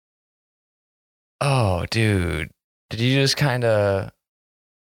 Oh, dude, did you just kind of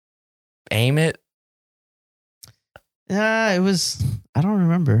aim it? It was. I don't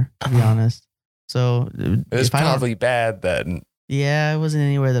remember, to be honest. So it was probably bad then. Yeah, it wasn't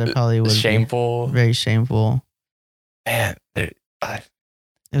anywhere that I probably would. Shameful. Very shameful. Man, it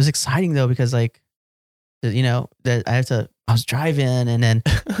was exciting though because like, you know, that I was driving and then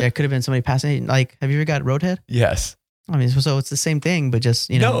there could have been somebody passing. Like, have you ever got roadhead? Yes. I mean, so it's the same thing, but just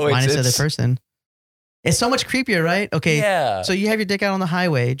minus the other person. It's so much creepier, right? Okay. Yeah. So you have your dick out on the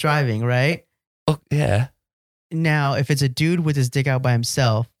highway driving, right? Oh yeah. Now, if it's a dude with his dick out by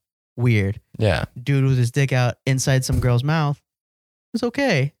himself, weird. Yeah. Dude with his dick out inside some girl's mouth, it's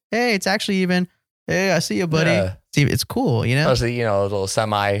okay. Hey, it's actually even. Hey, I see you, buddy. Yeah. See, it's cool, you know? Mostly, a little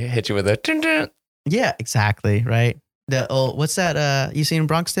semi hit you with a dun-dun. Yeah, exactly, right? The old, what's that? You seen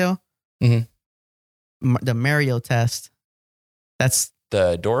Bronx Tale? Mm-hmm. The Mario test. That's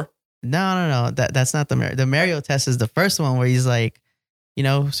the door? No. That's not the Mario. The Mario test is the first one where he's like,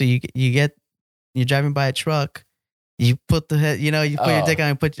 so you're driving by a truck, you put the head, you put your dick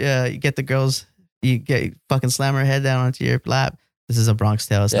on and you get the girls, you get fucking slam her head down onto your lap. This is a Bronx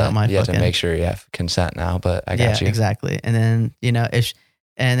Tale. It's not my fucking. You have to make sure you have consent now, but I got you. Exactly. And then,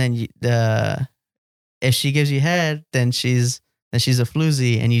 if she gives you head, then she's a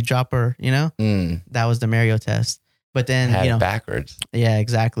floozy and you drop her, That was the Mario test. But then, backwards. Yeah,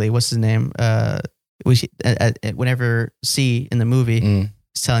 exactly. What's his name? Whenever C in the movie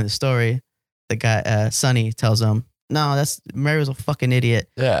is telling the story, the guy, Sonny, tells him, no, Mario's a fucking idiot.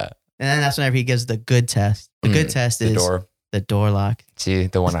 Yeah. And then that's whenever he gives the good test. The good test is the door lock. See,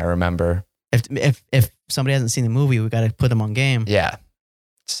 the one I remember. If somebody hasn't seen the movie, we got to put them on game. Yeah.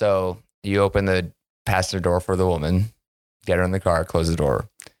 So you open the passenger door for the woman, get her in the car, close the door.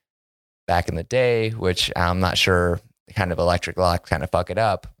 Back in the day, which I'm not sure, kind of electric lock kind of fuck it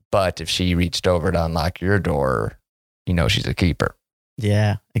up. But if she reached over to unlock your door, she's a keeper.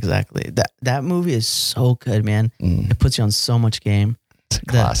 Yeah, exactly. That movie is so good, man. It puts you on so much game. It's a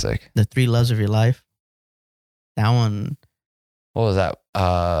classic. The Three Loves of Your Life. That one. What was that?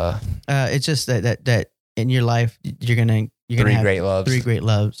 It's just that in your life you're gonna have Great Loves. 3 Great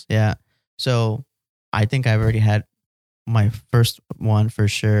Loves. Yeah. So I think I've already had my first one for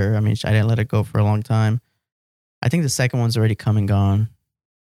sure. I mean, I didn't let it go for a long time. I think the second one's already come and gone.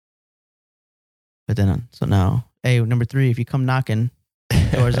 But then, so now, hey, number 3, if you come knocking,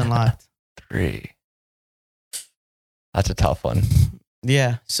 doors unlocked. 3. That's a tough one.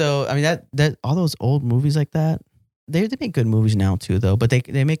 Yeah. So I mean that all those old movies like that, they make good movies now too, though. But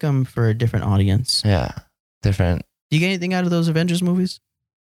they make them for a different audience. Yeah, different. Do you get anything out of those Avengers movies?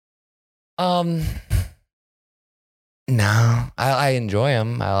 No, I enjoy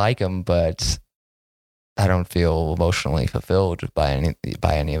them. I like them, but I don't feel emotionally fulfilled by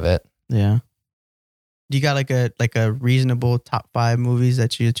any of it. Yeah. Do you got like a reasonable top 5 movies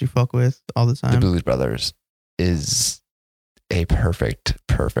that you fuck with all the time? The Blues Brothers is a perfect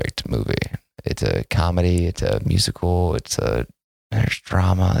movie. It's a comedy. It's a musical. There's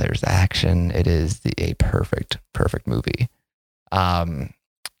drama. There's action. It is a perfect movie.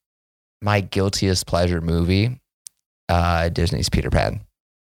 My guiltiest pleasure movie, Disney's Peter Pan.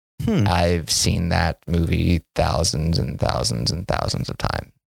 I've seen that movie thousands and thousands and thousands of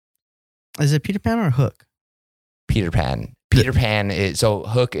times. Is it Peter Pan or Hook? Peter Pan. Peter Pan is, so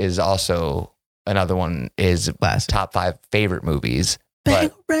Hook is also another one, is Classic. top 5 favorite movies.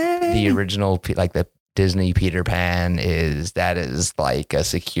 But the original, like the Disney Peter Pan is like a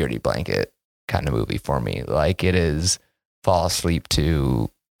security blanket kind of movie for me. Like it is fall asleep to,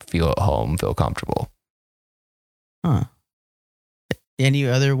 feel at home, feel comfortable. Huh. Any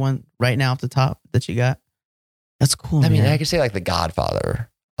other one right now off the top that you got? That's cool. I mean, I could say like The Godfather,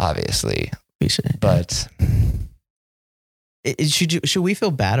 obviously. But should we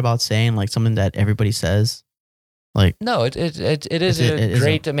feel bad about saying like something that everybody says? Like, no, it is a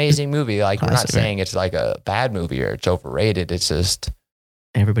great, amazing movie. Like, we're not saying it's like a bad movie or it's overrated. It's just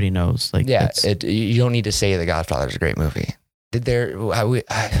everybody knows. Like, yeah, you don't need to say The Godfather is a great movie. I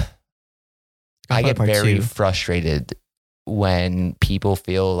get very frustrated when people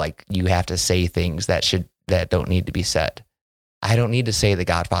feel like you have to say things that don't need to be said. I don't need to say The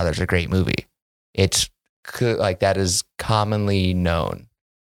Godfather is a great movie. It's like, that is commonly known.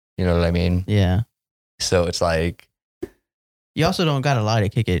 You know what I mean? Yeah. So it's like, you also don't gotta lie to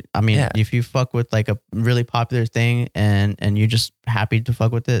kick it. I mean, if you fuck with like a really popular thing and you're just happy to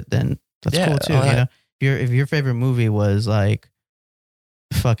fuck with it, then that's cool too. You know, if your favorite movie was like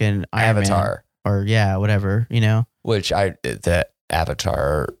fucking Iron Avatar Man or whatever, you know, which the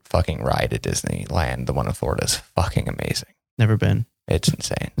Avatar fucking ride at Disneyland, the one in Florida, is fucking amazing. Never been. It's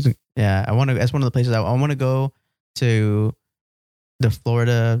insane. Yeah, I want to. That's one of the places I want to go to. The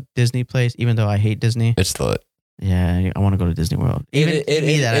Florida Disney place, even though I hate Disney. It's lit. Yeah, I want to go to Disney World.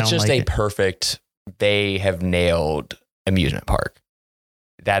 It's just a perfect. They have nailed amusement park.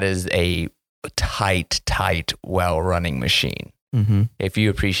 That is a tight, well-running machine. Mm-hmm. If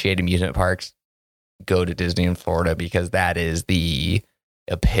you appreciate amusement parks, go to Disney in Florida, because that is the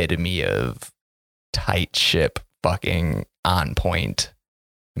epitome of tight ship, fucking on point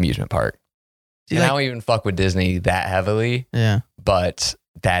amusement park. And I don't even fuck with Disney that heavily. Yeah. But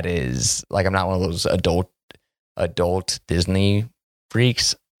that is, like, I'm not one of those adult Disney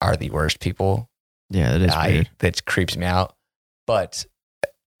freaks. Are the worst people. Yeah, that is weird. That creeps me out. But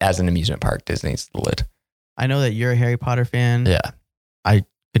as an amusement park, Disney's lit. I know that you're a Harry Potter fan. Yeah.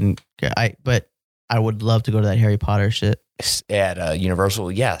 But I would love to go to that Harry Potter shit. At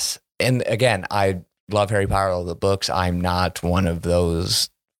Universal, yes. And again, I love Harry Potter, all the books. I'm not one of those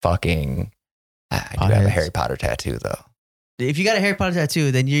fucking... I do have a Harry Potter tattoo, though. If you got a Harry Potter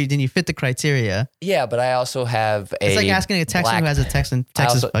tattoo, then you fit the criteria. Yeah, but I also have It's like asking a Texan who has a Texas fucking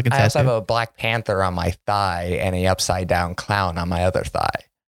tattoo. I also have a Black Panther on my thigh and a upside down clown on my other thigh.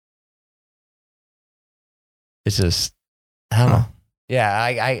 It's just, I don't know. Yeah,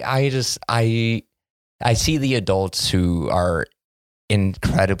 I see the adults who are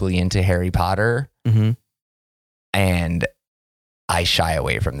incredibly into Harry Potter, and I shy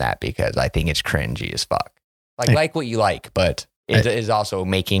away from that because I think it's cringy as fuck. Like what you like, but it is also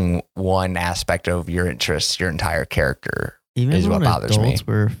making one aspect of your interests your entire character. Even is what bothers me. Adults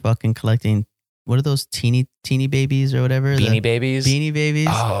were fucking collecting, what are those teeny babies or whatever? Beanie Babies? Beanie Babies?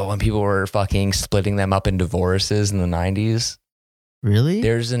 Oh, when people were fucking splitting them up in divorces in the 90s. Really?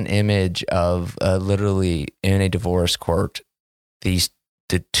 There's an image of literally in a divorce court, the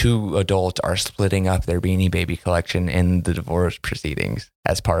 2 adults are splitting up their Beanie Baby collection in the divorce proceedings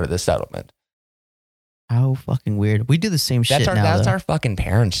as part of the settlement. How fucking weird. We do the same shit now. That's our fucking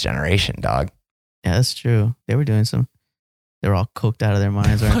parents' generation, dog. Yeah, that's true. They were all coked out of their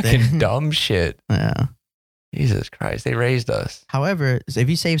minds, weren't they? Fucking dumb shit. Yeah. Jesus Christ, they raised us. However, if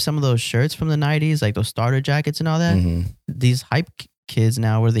you save some of those shirts from the 90s, like those starter jackets and all that, these hype kids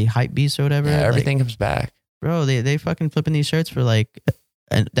now, where the hype beasts or whatever, everything comes back. Bro, they fucking flipping these shirts for like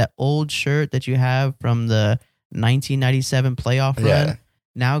that old shirt that you have from the 1997 playoff run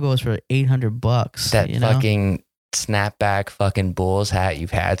now goes for $800. That fucking snapback fucking Bulls hat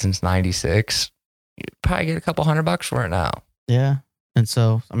you've had since 96, you probably get a couple $100 for it now. Yeah. And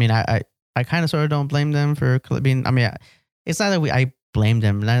so, I mean, I kind of sort of don't blame them for being, I mean, it's not that I blame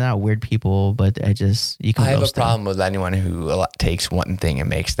them. They're not weird people, but I have a problem with anyone who takes one thing and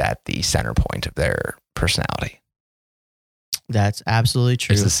makes that the center point of their personality. That's absolutely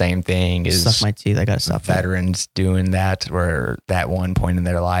true. It's the same thing as suck my teeth. I got to stop veterans doing that, where that one point in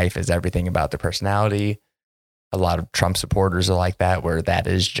their life is everything about their personality. A lot of Trump supporters are like that, where that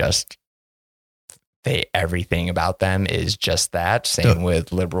is just everything about them is just that. Same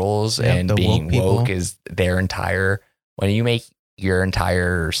with liberals, and being woke is their entire. When you make your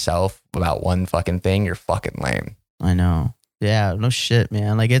entire self about one fucking thing, you're fucking lame. I know. Yeah, no shit,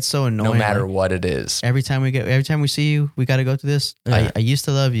 man. Like, it's so annoying. No matter what it is. Every time we see you, we got to go through this. Yeah. I used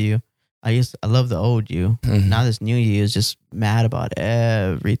to love you. I love the old you. Mm-hmm. Now this new you is just mad about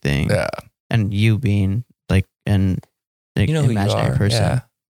everything. Yeah. And you being like an imaginary person. Yeah.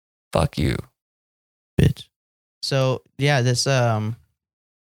 Fuck you. Bitch. So yeah, this like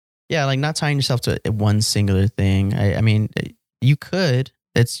not tying yourself to one singular thing. I mean, you could.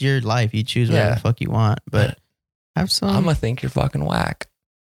 It's your life. You choose whatever the fuck you want, but have some. I'm gonna think you're fucking whack.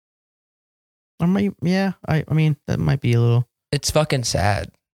 I mean, that might be a little. It's fucking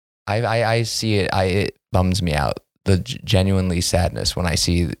sad. I see it. It bums me out. The genuinely sadness when I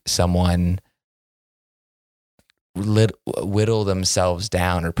see someone whittle themselves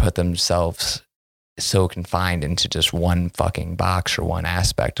down or put themselves so confined into just one fucking box or one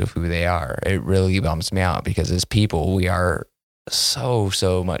aspect of who they are. It really bums me out, because as people, we are so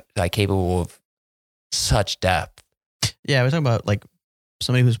much like capable of such depth. Yeah, we're talking about like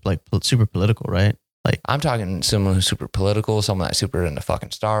somebody who's like super political, right? Like, I'm talking someone who's super political, someone that's super into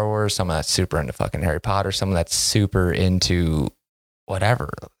fucking Star Wars, someone that's super into fucking Harry Potter, someone that's super into whatever.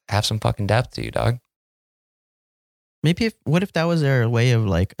 Have some fucking depth to you, dog. Maybe what if that was their way of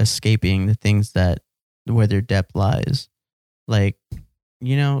like escaping the things where their depth lies? Like,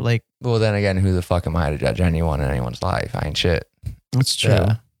 like. Well, then again, who the fuck am I to judge anyone in anyone's life? I ain't shit. That's true.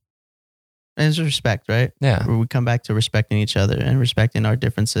 Yeah. And it's respect, right? Yeah. Where we come back to respecting each other and respecting our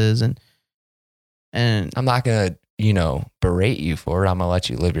differences, and I'm not gonna, berate you for it. I'm gonna let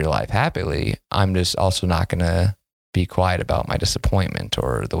you live your life happily. I'm just also not gonna be quiet about my disappointment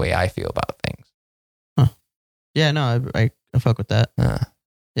or the way I feel about things. Huh. Yeah, no, I fuck with that.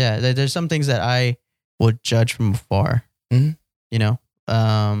 Yeah, there's some things that I would judge from afar. Mm-hmm.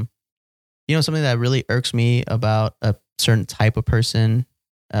 Something that really irks me about a certain type of person.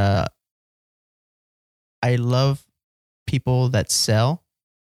 I love people that sell,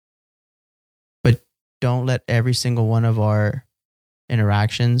 but don't let every single one of our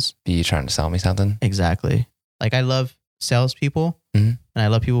interactions be you trying to sell me something. Exactly. Like, I love salespeople, and I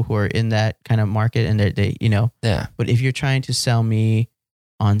love people who are in that kind of market, and they Yeah. But if you're trying to sell me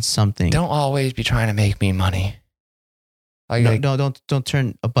on something, don't always be trying to make me money. Like, don't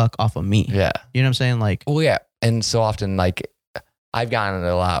turn a buck off of me. Yeah. You know what I'm saying? Like, well, yeah. And so often, like, I've gotten it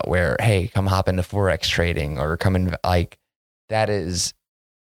a lot where, hey, come hop into Forex trading, or come in, like, that is,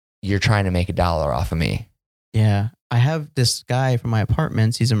 you're trying to make $1 off of me. Yeah. I have this guy from my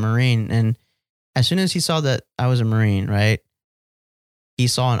apartments. He's a Marine. And as soon as he saw that I was a Marine, right, he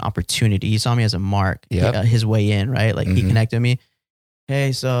saw an opportunity. He saw me as a mark, his way in, right? Like, he connected me.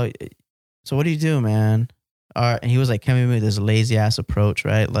 Hey, so what do you do, man? And he was like coming with this lazy ass approach,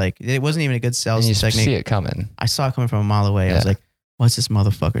 right? Like, it wasn't even a good sales technique. You see it coming. I saw it coming from a mile away. Yeah. I was like, what's this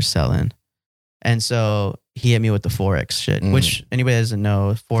motherfucker selling? And so he hit me with the Forex shit, which anybody that doesn't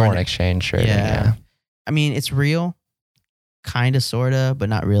know, foreign exchange trading. Yeah. I mean, it's real, kind of, sort of, but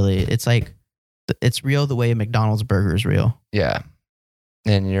not really. It's like, it's real the way a McDonald's burger is real. Yeah.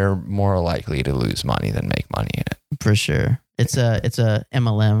 And you're more likely to lose money than make money in it. For sure. It's a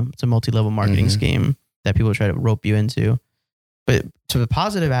MLM. It's a multi-level marketing scheme that people try to rope you into. But to the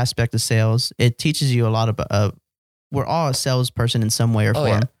positive aspect of sales, it teaches you a lot about, we're all a salesperson in some way or form.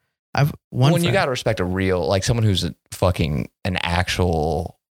 Yeah. I've one when you got to respect a real, like someone who's an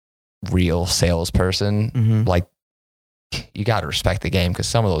actual real salesperson, like, you got to respect the game, because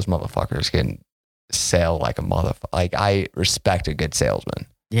some of those motherfuckers can sell like a motherfucker. Like, I respect a good salesman.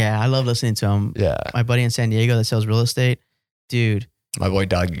 Yeah, I love listening to him. Yeah. My buddy in San Diego that sells real estate, dude. My boy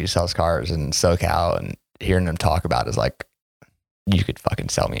Doug, he sells cars in SoCal, and hearing him talk about it is like, you could fucking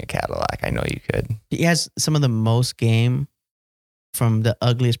sell me a Cadillac. I know you could. He has some of the most game from the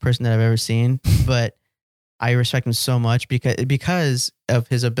ugliest person that I've ever seen, but I respect him so much because of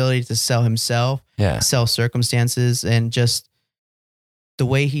his ability to sell himself, sell circumstances, and just the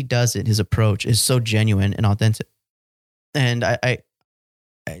way he does it. His approach is so genuine and authentic. And I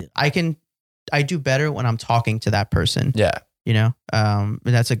do better when I'm talking to that person. Yeah. You know,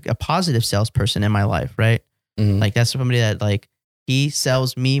 that's a positive salesperson in my life, right? Mm-hmm. Like that's somebody that like he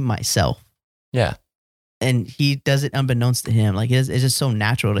sells me myself. Yeah. And he does it unbeknownst to him. Like it's just so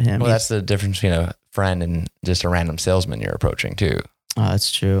natural to him. Well, that's the difference between a friend and just a random salesman you're approaching too. Oh,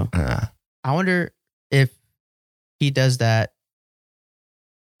 that's true. I wonder if he does that.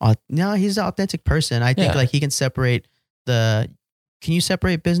 No, he's an authentic person. I think like he can separate can you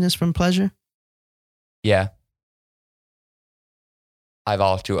separate business from pleasure? Yeah. I've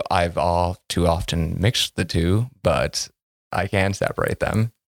all too often mixed the two, but I can separate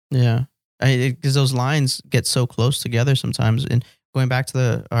them. Yeah. Because those lines get so close together sometimes. And going back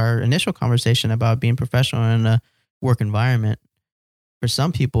to our initial conversation about being professional in a work environment, for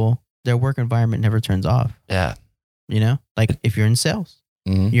some people, their work environment never turns off. Yeah. You know, like if you're in sales,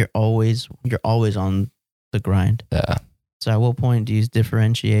 you're always on the grind. Yeah. So at what point do you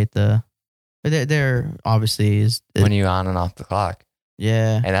differentiate there obviously is when you on and off the clock.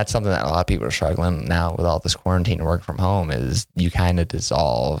 Yeah. And that's something that a lot of people are struggling now with all this quarantine and work from home is you kind of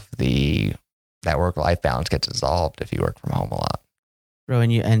dissolve that work-life balance gets dissolved if you work from home a lot. Bro,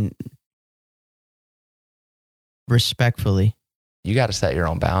 and respectfully, you got to set your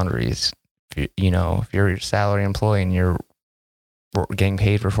own boundaries. If you're a salary employee and you're getting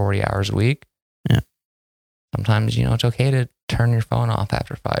paid for 40 hours a week, sometimes, it's okay to turn your phone off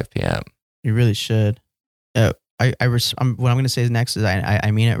after 5 p.m. You really should. What I'm going to say next is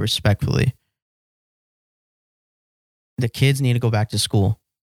I mean it respectfully. The kids need to go back to school.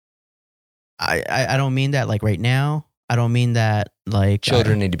 I don't mean that like right now. I don't mean that like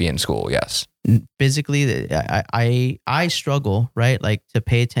children need to be in school. Yes. Physically, I struggle, right? Like to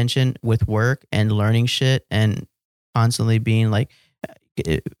pay attention with work and learning shit and constantly being like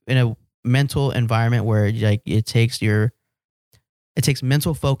in a mental environment where like it takes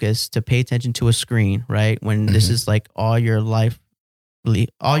mental focus to pay attention to a screen, right? When this is like all your life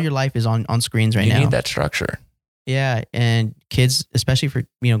is on screens right now. You need that structure. Yeah, and kids, especially for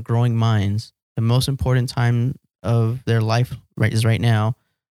growing minds, the most important time of their life is right now.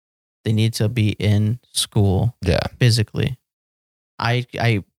 They need to be in school. Yeah, physically. I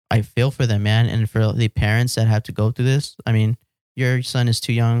feel for them, man, and for the parents that have to go through this. I mean, your son is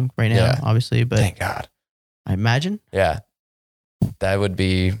too young right now, obviously, but thank God. I imagine. Yeah, that would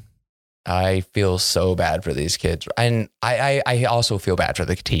be. I feel so bad for these kids, and I also feel bad for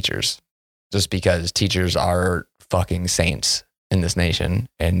the teachers, just because teachers are fucking saints in this nation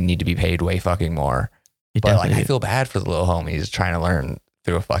and need to be paid way fucking more. But like, I feel bad for the little homies trying to learn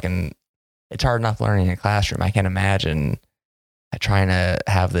through it's hard enough learning in a classroom. I can't imagine trying to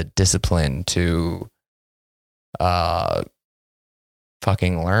have the discipline to fucking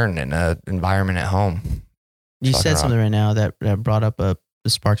learn in an environment at home. You said something right now that brought up a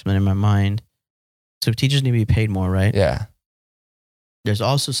sparksman in my mind. So teachers need to be paid more, right? Yeah. There's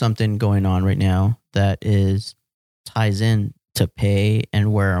also something going on right now that ties in to pay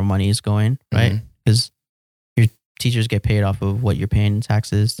and where our money is going, right? Because your teachers get paid off of what you're paying in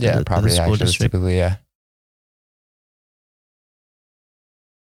taxes to the school district. Typically, yeah.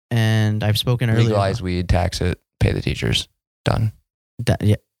 And I've spoken earlier. Legalize weed, tax it, pay the teachers. Done.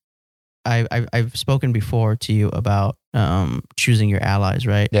 Yeah. I've spoken before to you about choosing your allies,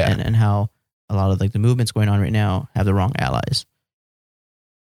 right? Yeah. And how a lot of like the movements going on right now have the wrong allies.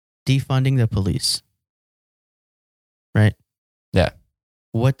 Defunding the police. Right? Yeah.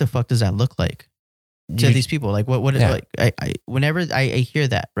 What the fuck does that look like to these people? Like what is like whenever I hear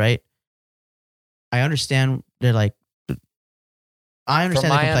that, right? I understand they're like I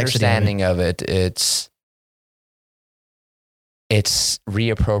understand From the my understanding of it, it's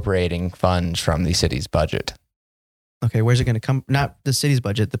reappropriating funds from the city's budget. Okay, where's it going to come? Not the city's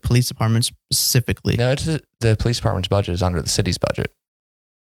budget, the police department specifically. No, it's the police department's budget is under the city's budget.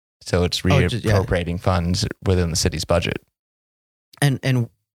 So it's reappropriating funds within the city's budget. And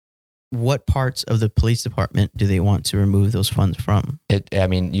what parts of the police department do they want to remove those funds from?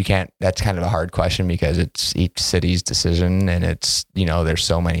 You can't, that's kind of a hard question because it's each city's decision and it's, there's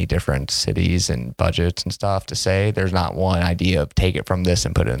so many different cities and budgets and stuff to say. There's not one idea of take it from this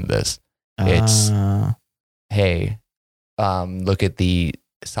and put it in this. It's, hey, look at the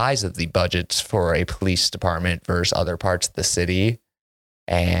size of the budgets for a police department versus other parts of the city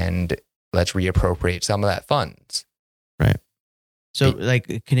and let's reappropriate some of that funds. Right. So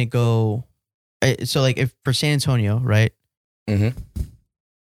like, can it go? So like, if for San Antonio, right? Mm-hmm.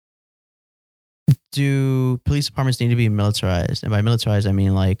 Do police departments need to be militarized? And by militarized, I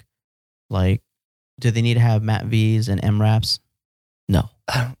mean like, do they need to have MATVs and MRAPs? No.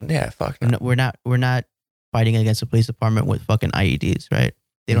 Yeah, fuck no. We're not fighting against a police department with fucking IEDs, right?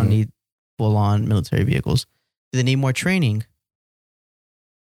 They don't need full on military vehicles. Do they need more training?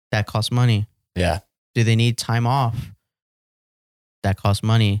 That costs money. Yeah. Do they need time off? That costs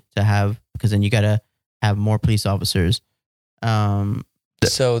money to have, because then you got to have more police officers.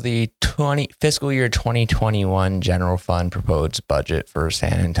 So the fiscal year 2021 general fund proposed budget for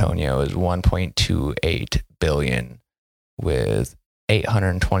San Antonio is $1.28 billion, with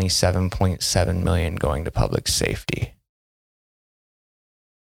 $827.7 million going to public safety.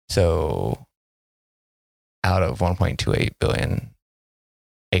 So out of 1.28 billion,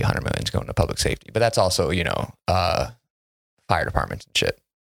 800 million is going to public safety. But that's also, fire departments and shit.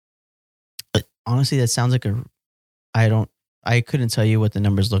 But honestly, that sounds like I couldn't tell you what the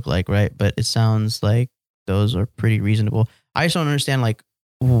numbers look like, right? But it sounds like those are pretty reasonable. I just don't understand, like,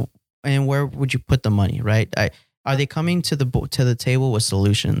 and where would you put the money, right? Are they coming to the table with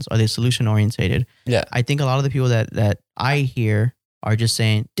solutions? Are they solution orientated? Yeah. I think a lot of the people that I hear are just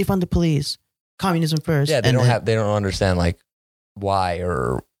saying defund the police, communism first. Yeah, they don't understand like why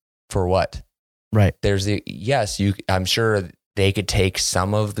or for what. Right. I'm sure they could take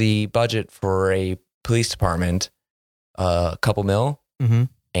some of the budget for a police department, a couple mil,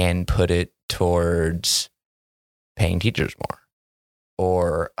 and put it towards paying teachers more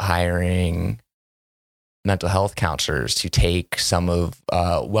or hiring mental health counselors to take some of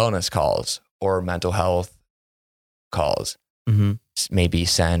wellness calls or mental health calls. Maybe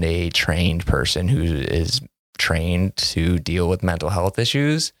send a trained person who is trained to deal with mental health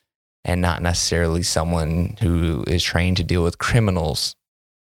issues and not necessarily someone who is trained to deal with criminals.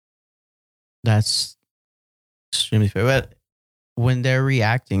 That's extremely fair. But when they're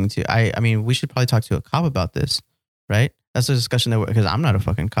reacting to, I mean, we should probably talk to a cop about this, right? That's a discussion because I'm not a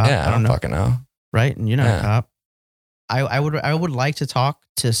fucking cop. Yeah, I don't fucking know. Right? And you're not a cop. I would like to talk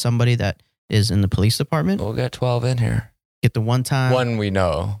to somebody that is in the police department. We'll get 12 in here. Get the one we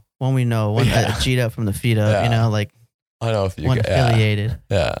know. One that G'd up from the feet up, like I know if you one affiliated.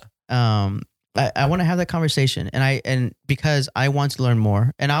 Yeah. I want to have that conversation, and because I want to learn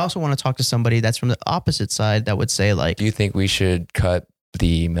more, and I also want to talk to somebody that's from the opposite side that would say, like, do you think we should cut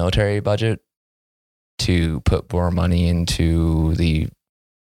the military budget to put more money into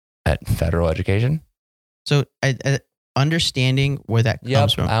at federal education? So understanding where that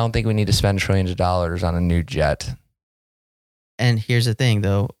comes from. I don't think we need to spend trillions of dollars on a new jet. And here's the thing,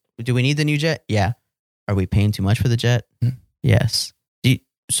 though. Do we need the new jet? Yeah. Are we paying too much for the jet? Yes.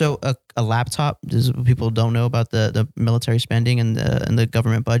 So a laptop, this is what people don't know about the military spending and the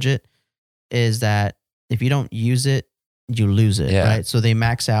government budget, is that if you don't use it, you lose it, right? So they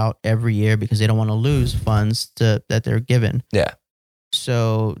max out every year because they don't want to lose funds that they're given. Yeah.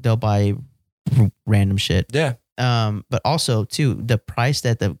 So they'll buy random shit. Yeah. But also too, the price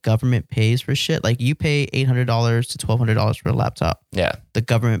that the government pays for shit, like you pay $800 to $1,200 for a laptop. Yeah. The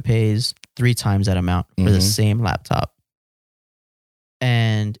government pays 3 times that amount for the same laptop.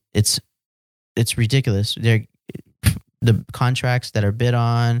 And it's ridiculous. They're the contracts that are bid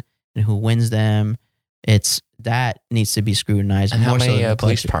on and who wins them. That needs to be scrutinized. And how many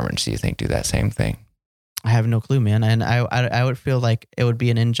police departments do you think do that same thing? I have no clue, man. And I would feel like it would be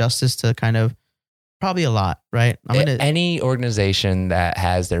an injustice to kind of, probably a lot, right? Any organization that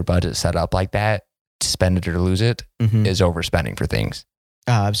has their budget set up like that, spend it or lose it, is overspending for things.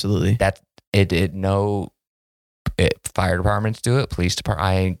 Absolutely. Fire departments do it, police department.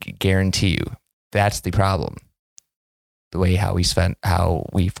 I guarantee you, that's the problem. The way how we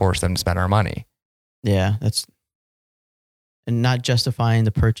force them to spend our money. Yeah, and not justifying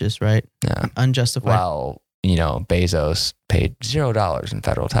the purchase, right? Yeah, unjustified. Well, Bezos paid $0 in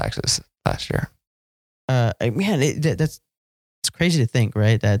federal taxes last year. Man, it's crazy to think,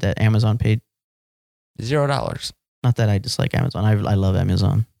 right? That Amazon paid $0. Not that I dislike Amazon. I love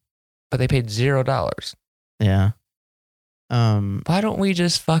Amazon, but they paid $0. Yeah. Why don't we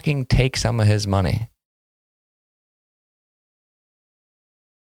just fucking take some of his money?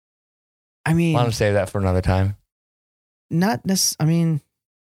 I mean, want to save that for another time? Not necessarily. I mean,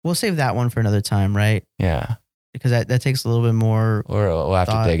 we'll save that one for another time, right? Yeah. Because that takes a little bit more. We'll have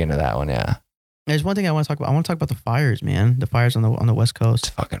to dig into that one. Yeah. There's one thing I want to talk about. I want to talk about the fires, man. The fires on the West Coast.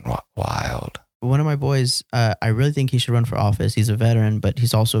 It's fucking wild. One of my boys, I really think he should run for office. He's a veteran, but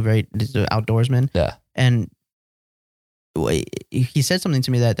he's also he's an outdoorsman. Yeah. And he said something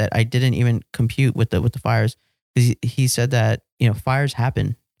to me that I didn't even compute with the fires. He said that, fires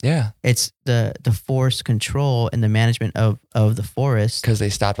happen. Yeah. It's the forest control and the management of the forest. Because they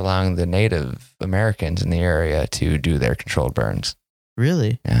stopped allowing the Native Americans in the area to do their controlled burns.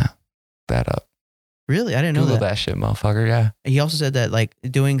 Really? Yeah. That up. Really? I didn't know Google that shit, motherfucker. Yeah. He also said that like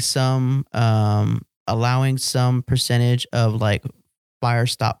doing some, allowing some percentage of like fire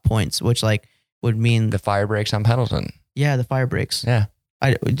stop points, which like would mean the fire breaks on Pendleton. Yeah, the fire breaks. Yeah.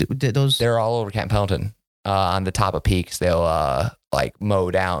 Did those. They're all over Camp Pendleton. On the top of peaks, they'll like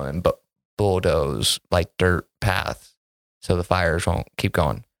mow down and bulldoze like dirt paths so the fires won't keep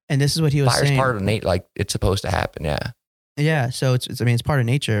going. And this is what he was saying. Fire's part of nature, like it's supposed to happen. Yeah. Yeah. So it's part of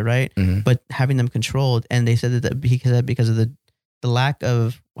nature, right? Mm-hmm. But having them controlled, and they said that because of the lack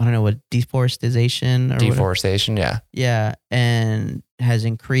of, I don't know what, deforestation. Yeah. Yeah. And has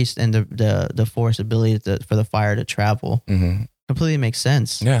increased in the forest ability for the fire to travel. Mm-hmm. Completely makes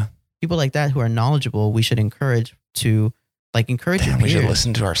sense. Yeah. People like that who are knowledgeable, we should encourage your peers. We should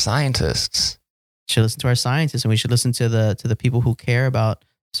listen to our scientists. And we should listen to the people who care about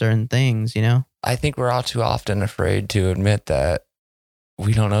certain things, I think we're all too often afraid to admit that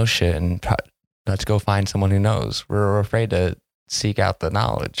we don't know shit and let's go find someone who knows. We're afraid to seek out the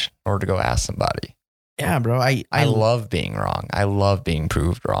knowledge or to go ask somebody. Yeah, bro. I love being wrong. I love being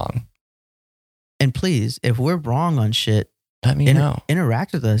proved wrong. And please, if we're wrong on shit, let me know.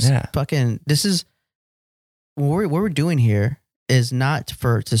 Interact with us. Yeah. This is what we're doing here is not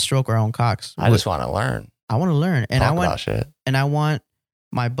to stroke our own cocks. I just want to learn. I want to learn, and Talk about shit. And I want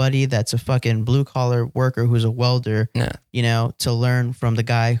my buddy that's a fucking blue collar worker who's a welder, to learn from the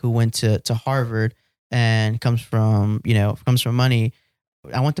guy who went to Harvard and comes from money.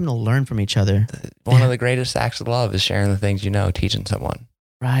 I want them to learn from each other. One of the greatest acts of love is sharing the things you know, teaching someone.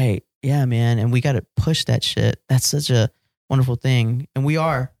 Right. Yeah, man. And we got to push that shit. That's such a wonderful thing. And we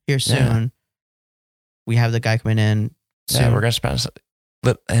are here soon. Yeah. We have the guy coming in soon. Yeah, we're going to spend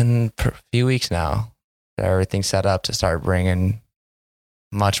in a few weeks now. Everything's set up to start bringing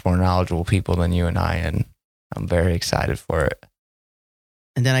much more knowledgeable people than you and I, and I'm very excited for it.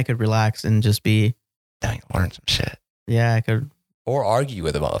 And then I could relax and just be... learn some shit. Yeah, I could... Or argue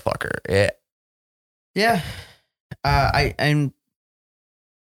with a motherfucker. Yeah. Yeah. I'm...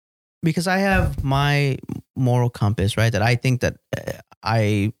 Because I have my moral compass, right? That I think that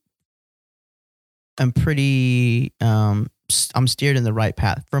I am pretty... I'm steered in the right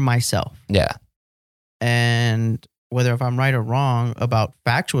path for myself. Yeah. And whether if I'm right or wrong about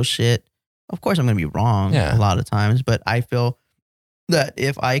factual shit, of course I'm going to be wrong a lot of times. But I feel that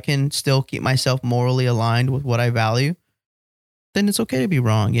if I can still keep myself morally aligned with what I value, then it's okay to be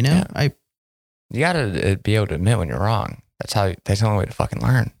wrong, Yeah. You got to be able to admit when you're wrong. That's the only way to fucking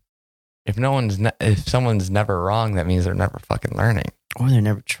learn. If someone's never wrong, that means they're never fucking learning. Or they're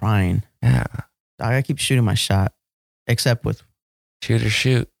never trying. Yeah. I gotta keep shooting my shot. Except with... Shoot or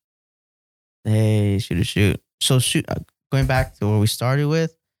shoot. Hey, shoot or shoot. So going back to where we started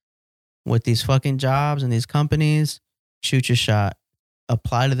with these fucking jobs and these companies, shoot your shot.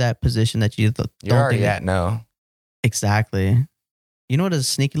 Apply to that position that you're already at. No. Exactly. You know what a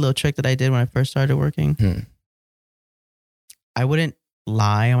sneaky little trick that I did when I first started working? I wouldn't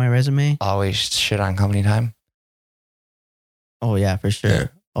lie on my resume. Always shit on company time. Oh yeah, for sure. Yeah.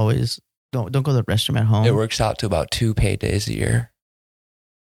 Always don't go to the restroom at home. It works out to about 2 paid days a year.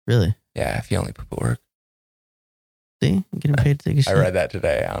 Really? Yeah, if you only put work. See, I'm getting paid to take a shit. I read that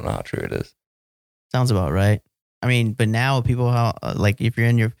today. I don't know how true it is. Sounds about right. I mean, but now people, if you're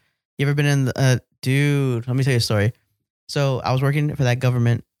you ever been in dude, let me tell you a story. So I was working for that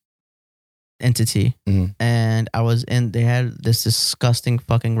government entity, and they had this disgusting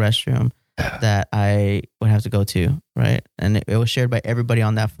fucking restroom that I would have to go to, right? And it was shared by everybody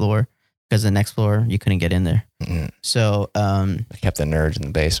on that floor because the next floor you couldn't get in there. So I kept the nerds in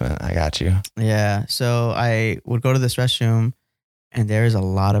the basement. I got you. Yeah. So I would go to this restroom, and there's a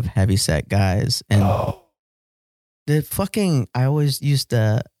lot of heavyset guys, and I always used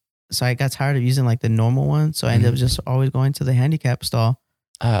so I got tired of using like the normal one, so I ended up just always going to the handicap stall.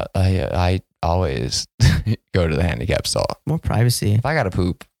 I always go to the handicap stall. More privacy. If I gotta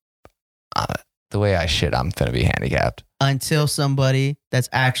poop, the way I shit, I'm finna be handicapped. Until somebody that's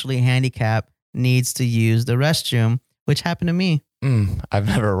actually handicapped needs to use the restroom, which happened to me. I've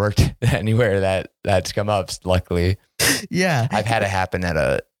never worked anywhere that's come up, luckily. Yeah. I've had it happen at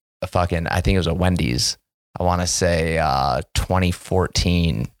a fucking, I think it was a Wendy's. I want to say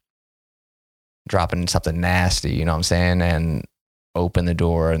 2014. Dropping something nasty, you know what I'm saying? And open the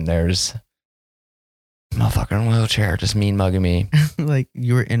door, and there's a motherfucker in a wheelchair just mean mugging me. Like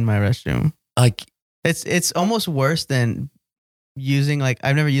you were in my restroom. Like it's almost worse than using, like,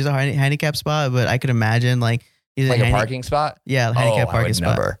 I've never used a handicap spot, but I could imagine like Like a parking spot? Yeah, handicap parking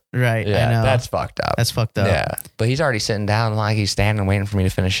spot. Never. Right. Yeah, I know. That's fucked up. That's fucked up. Yeah. But he's already sitting down like he's standing waiting for me to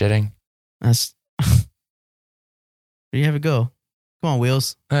finish shitting. That's where you have it go. Come on,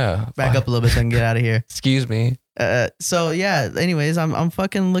 Wheels. Yeah. Back up a little bit so I can get out of here. Excuse me. So yeah, anyways, I'm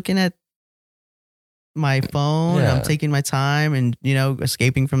fucking looking at my phone. Yeah. I'm taking my time and,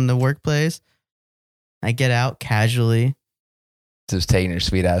 escaping from the workplace. I get out casually. Just taking your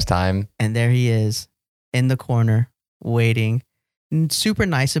sweet ass time. And there he is in the corner waiting. And super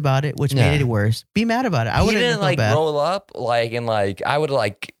nice about it, which made it worse. Be mad about it. I wouldn't roll up I would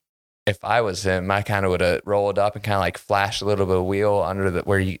if I was him, I kind of would have rolled up and kind of flashed a little bit of wheel under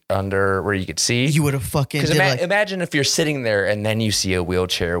where you could see. You would have fucking. Imagine if you're sitting there and then you see a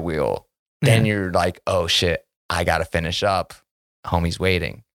wheelchair wheel. Then you're like, oh shit, I gotta finish up. Homie's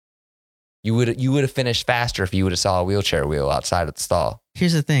waiting. You would have finished faster if you would have saw a wheelchair wheel outside of the stall.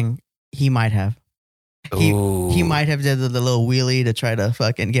 Here's the thing, he might have. He might have did the little wheelie to try to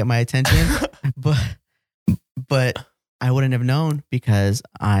fucking get my attention, but I wouldn't have known because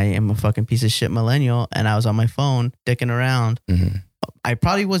I am a fucking piece of shit millennial and I was on my phone dicking around. Mm-hmm. I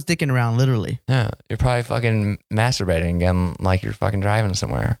probably was dicking around literally. Yeah, you're probably fucking masturbating and like you're fucking driving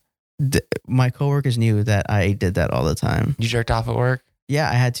somewhere. My coworkers knew that I did that all the time. You jerked off at work? Yeah,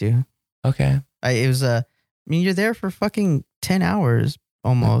 I had to. Okay. You're there for fucking 10 hours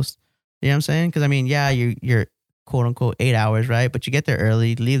almost. You know what I'm saying? Because you're quote unquote 8 hours, right? But you get there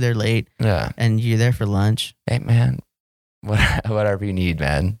early, leave there late. Yeah. And you're there for lunch. Hey, man. Whatever you need,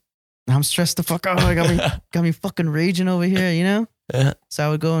 man. I'm stressed the fuck out. Got me fucking raging over here, Yeah. So I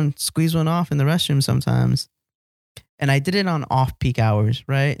would go and squeeze one off in the restroom sometimes. And I did it on off-peak hours,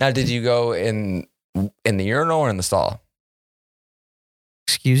 right? Now, did you go in the urinal or in the stall?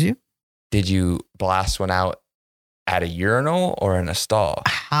 Excuse you? Did you blast one out at a urinal or in a stall?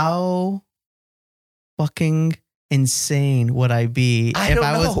 How fucking insane would I be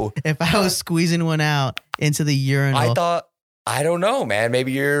if I was squeezing one out into the urinal? I don't know, man.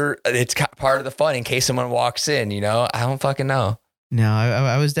 Maybe it's part of the fun in case someone walks in, I don't fucking know. No,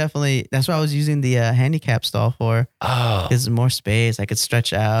 I was definitely, that's what I was using the handicap stall for. Oh. There's more space. I could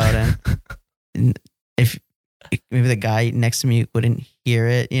stretch out and if maybe the guy next to me wouldn't hear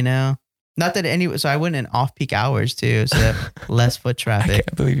it, Not that so I went in off-peak hours too, so less foot traffic. I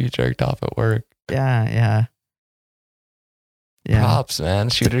can't believe you jerked off at work. Yeah. Props, man.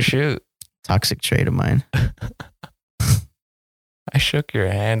 Shoot or shoot. Toxic trait of mine. I shook your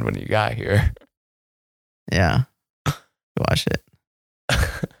hand when you got here. Yeah. Watch it.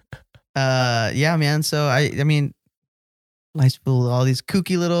 Yeah, man. So lights full, all these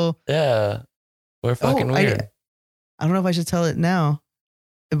kooky little. Yeah. We're fucking weird. I don't know if I should tell it now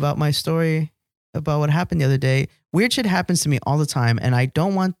about my story about what happened the other day. Weird shit happens to me all the time, and I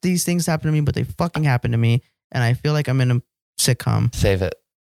don't want these things to happen to me, but they fucking happen to me, and I feel like I'm in a sitcom. Save it.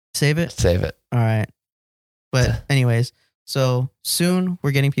 Save it? Save it. All right. But anyways, so soon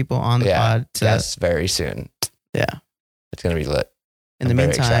we're getting people on the pod. Yes, very soon. Yeah. It's going to be lit. In the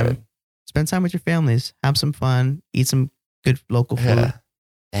meantime, spend time with your families. Have some fun. Eat some good local food. Yeah.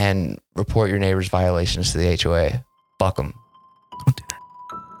 And report your neighbors' violations to the HOA. Fuck them.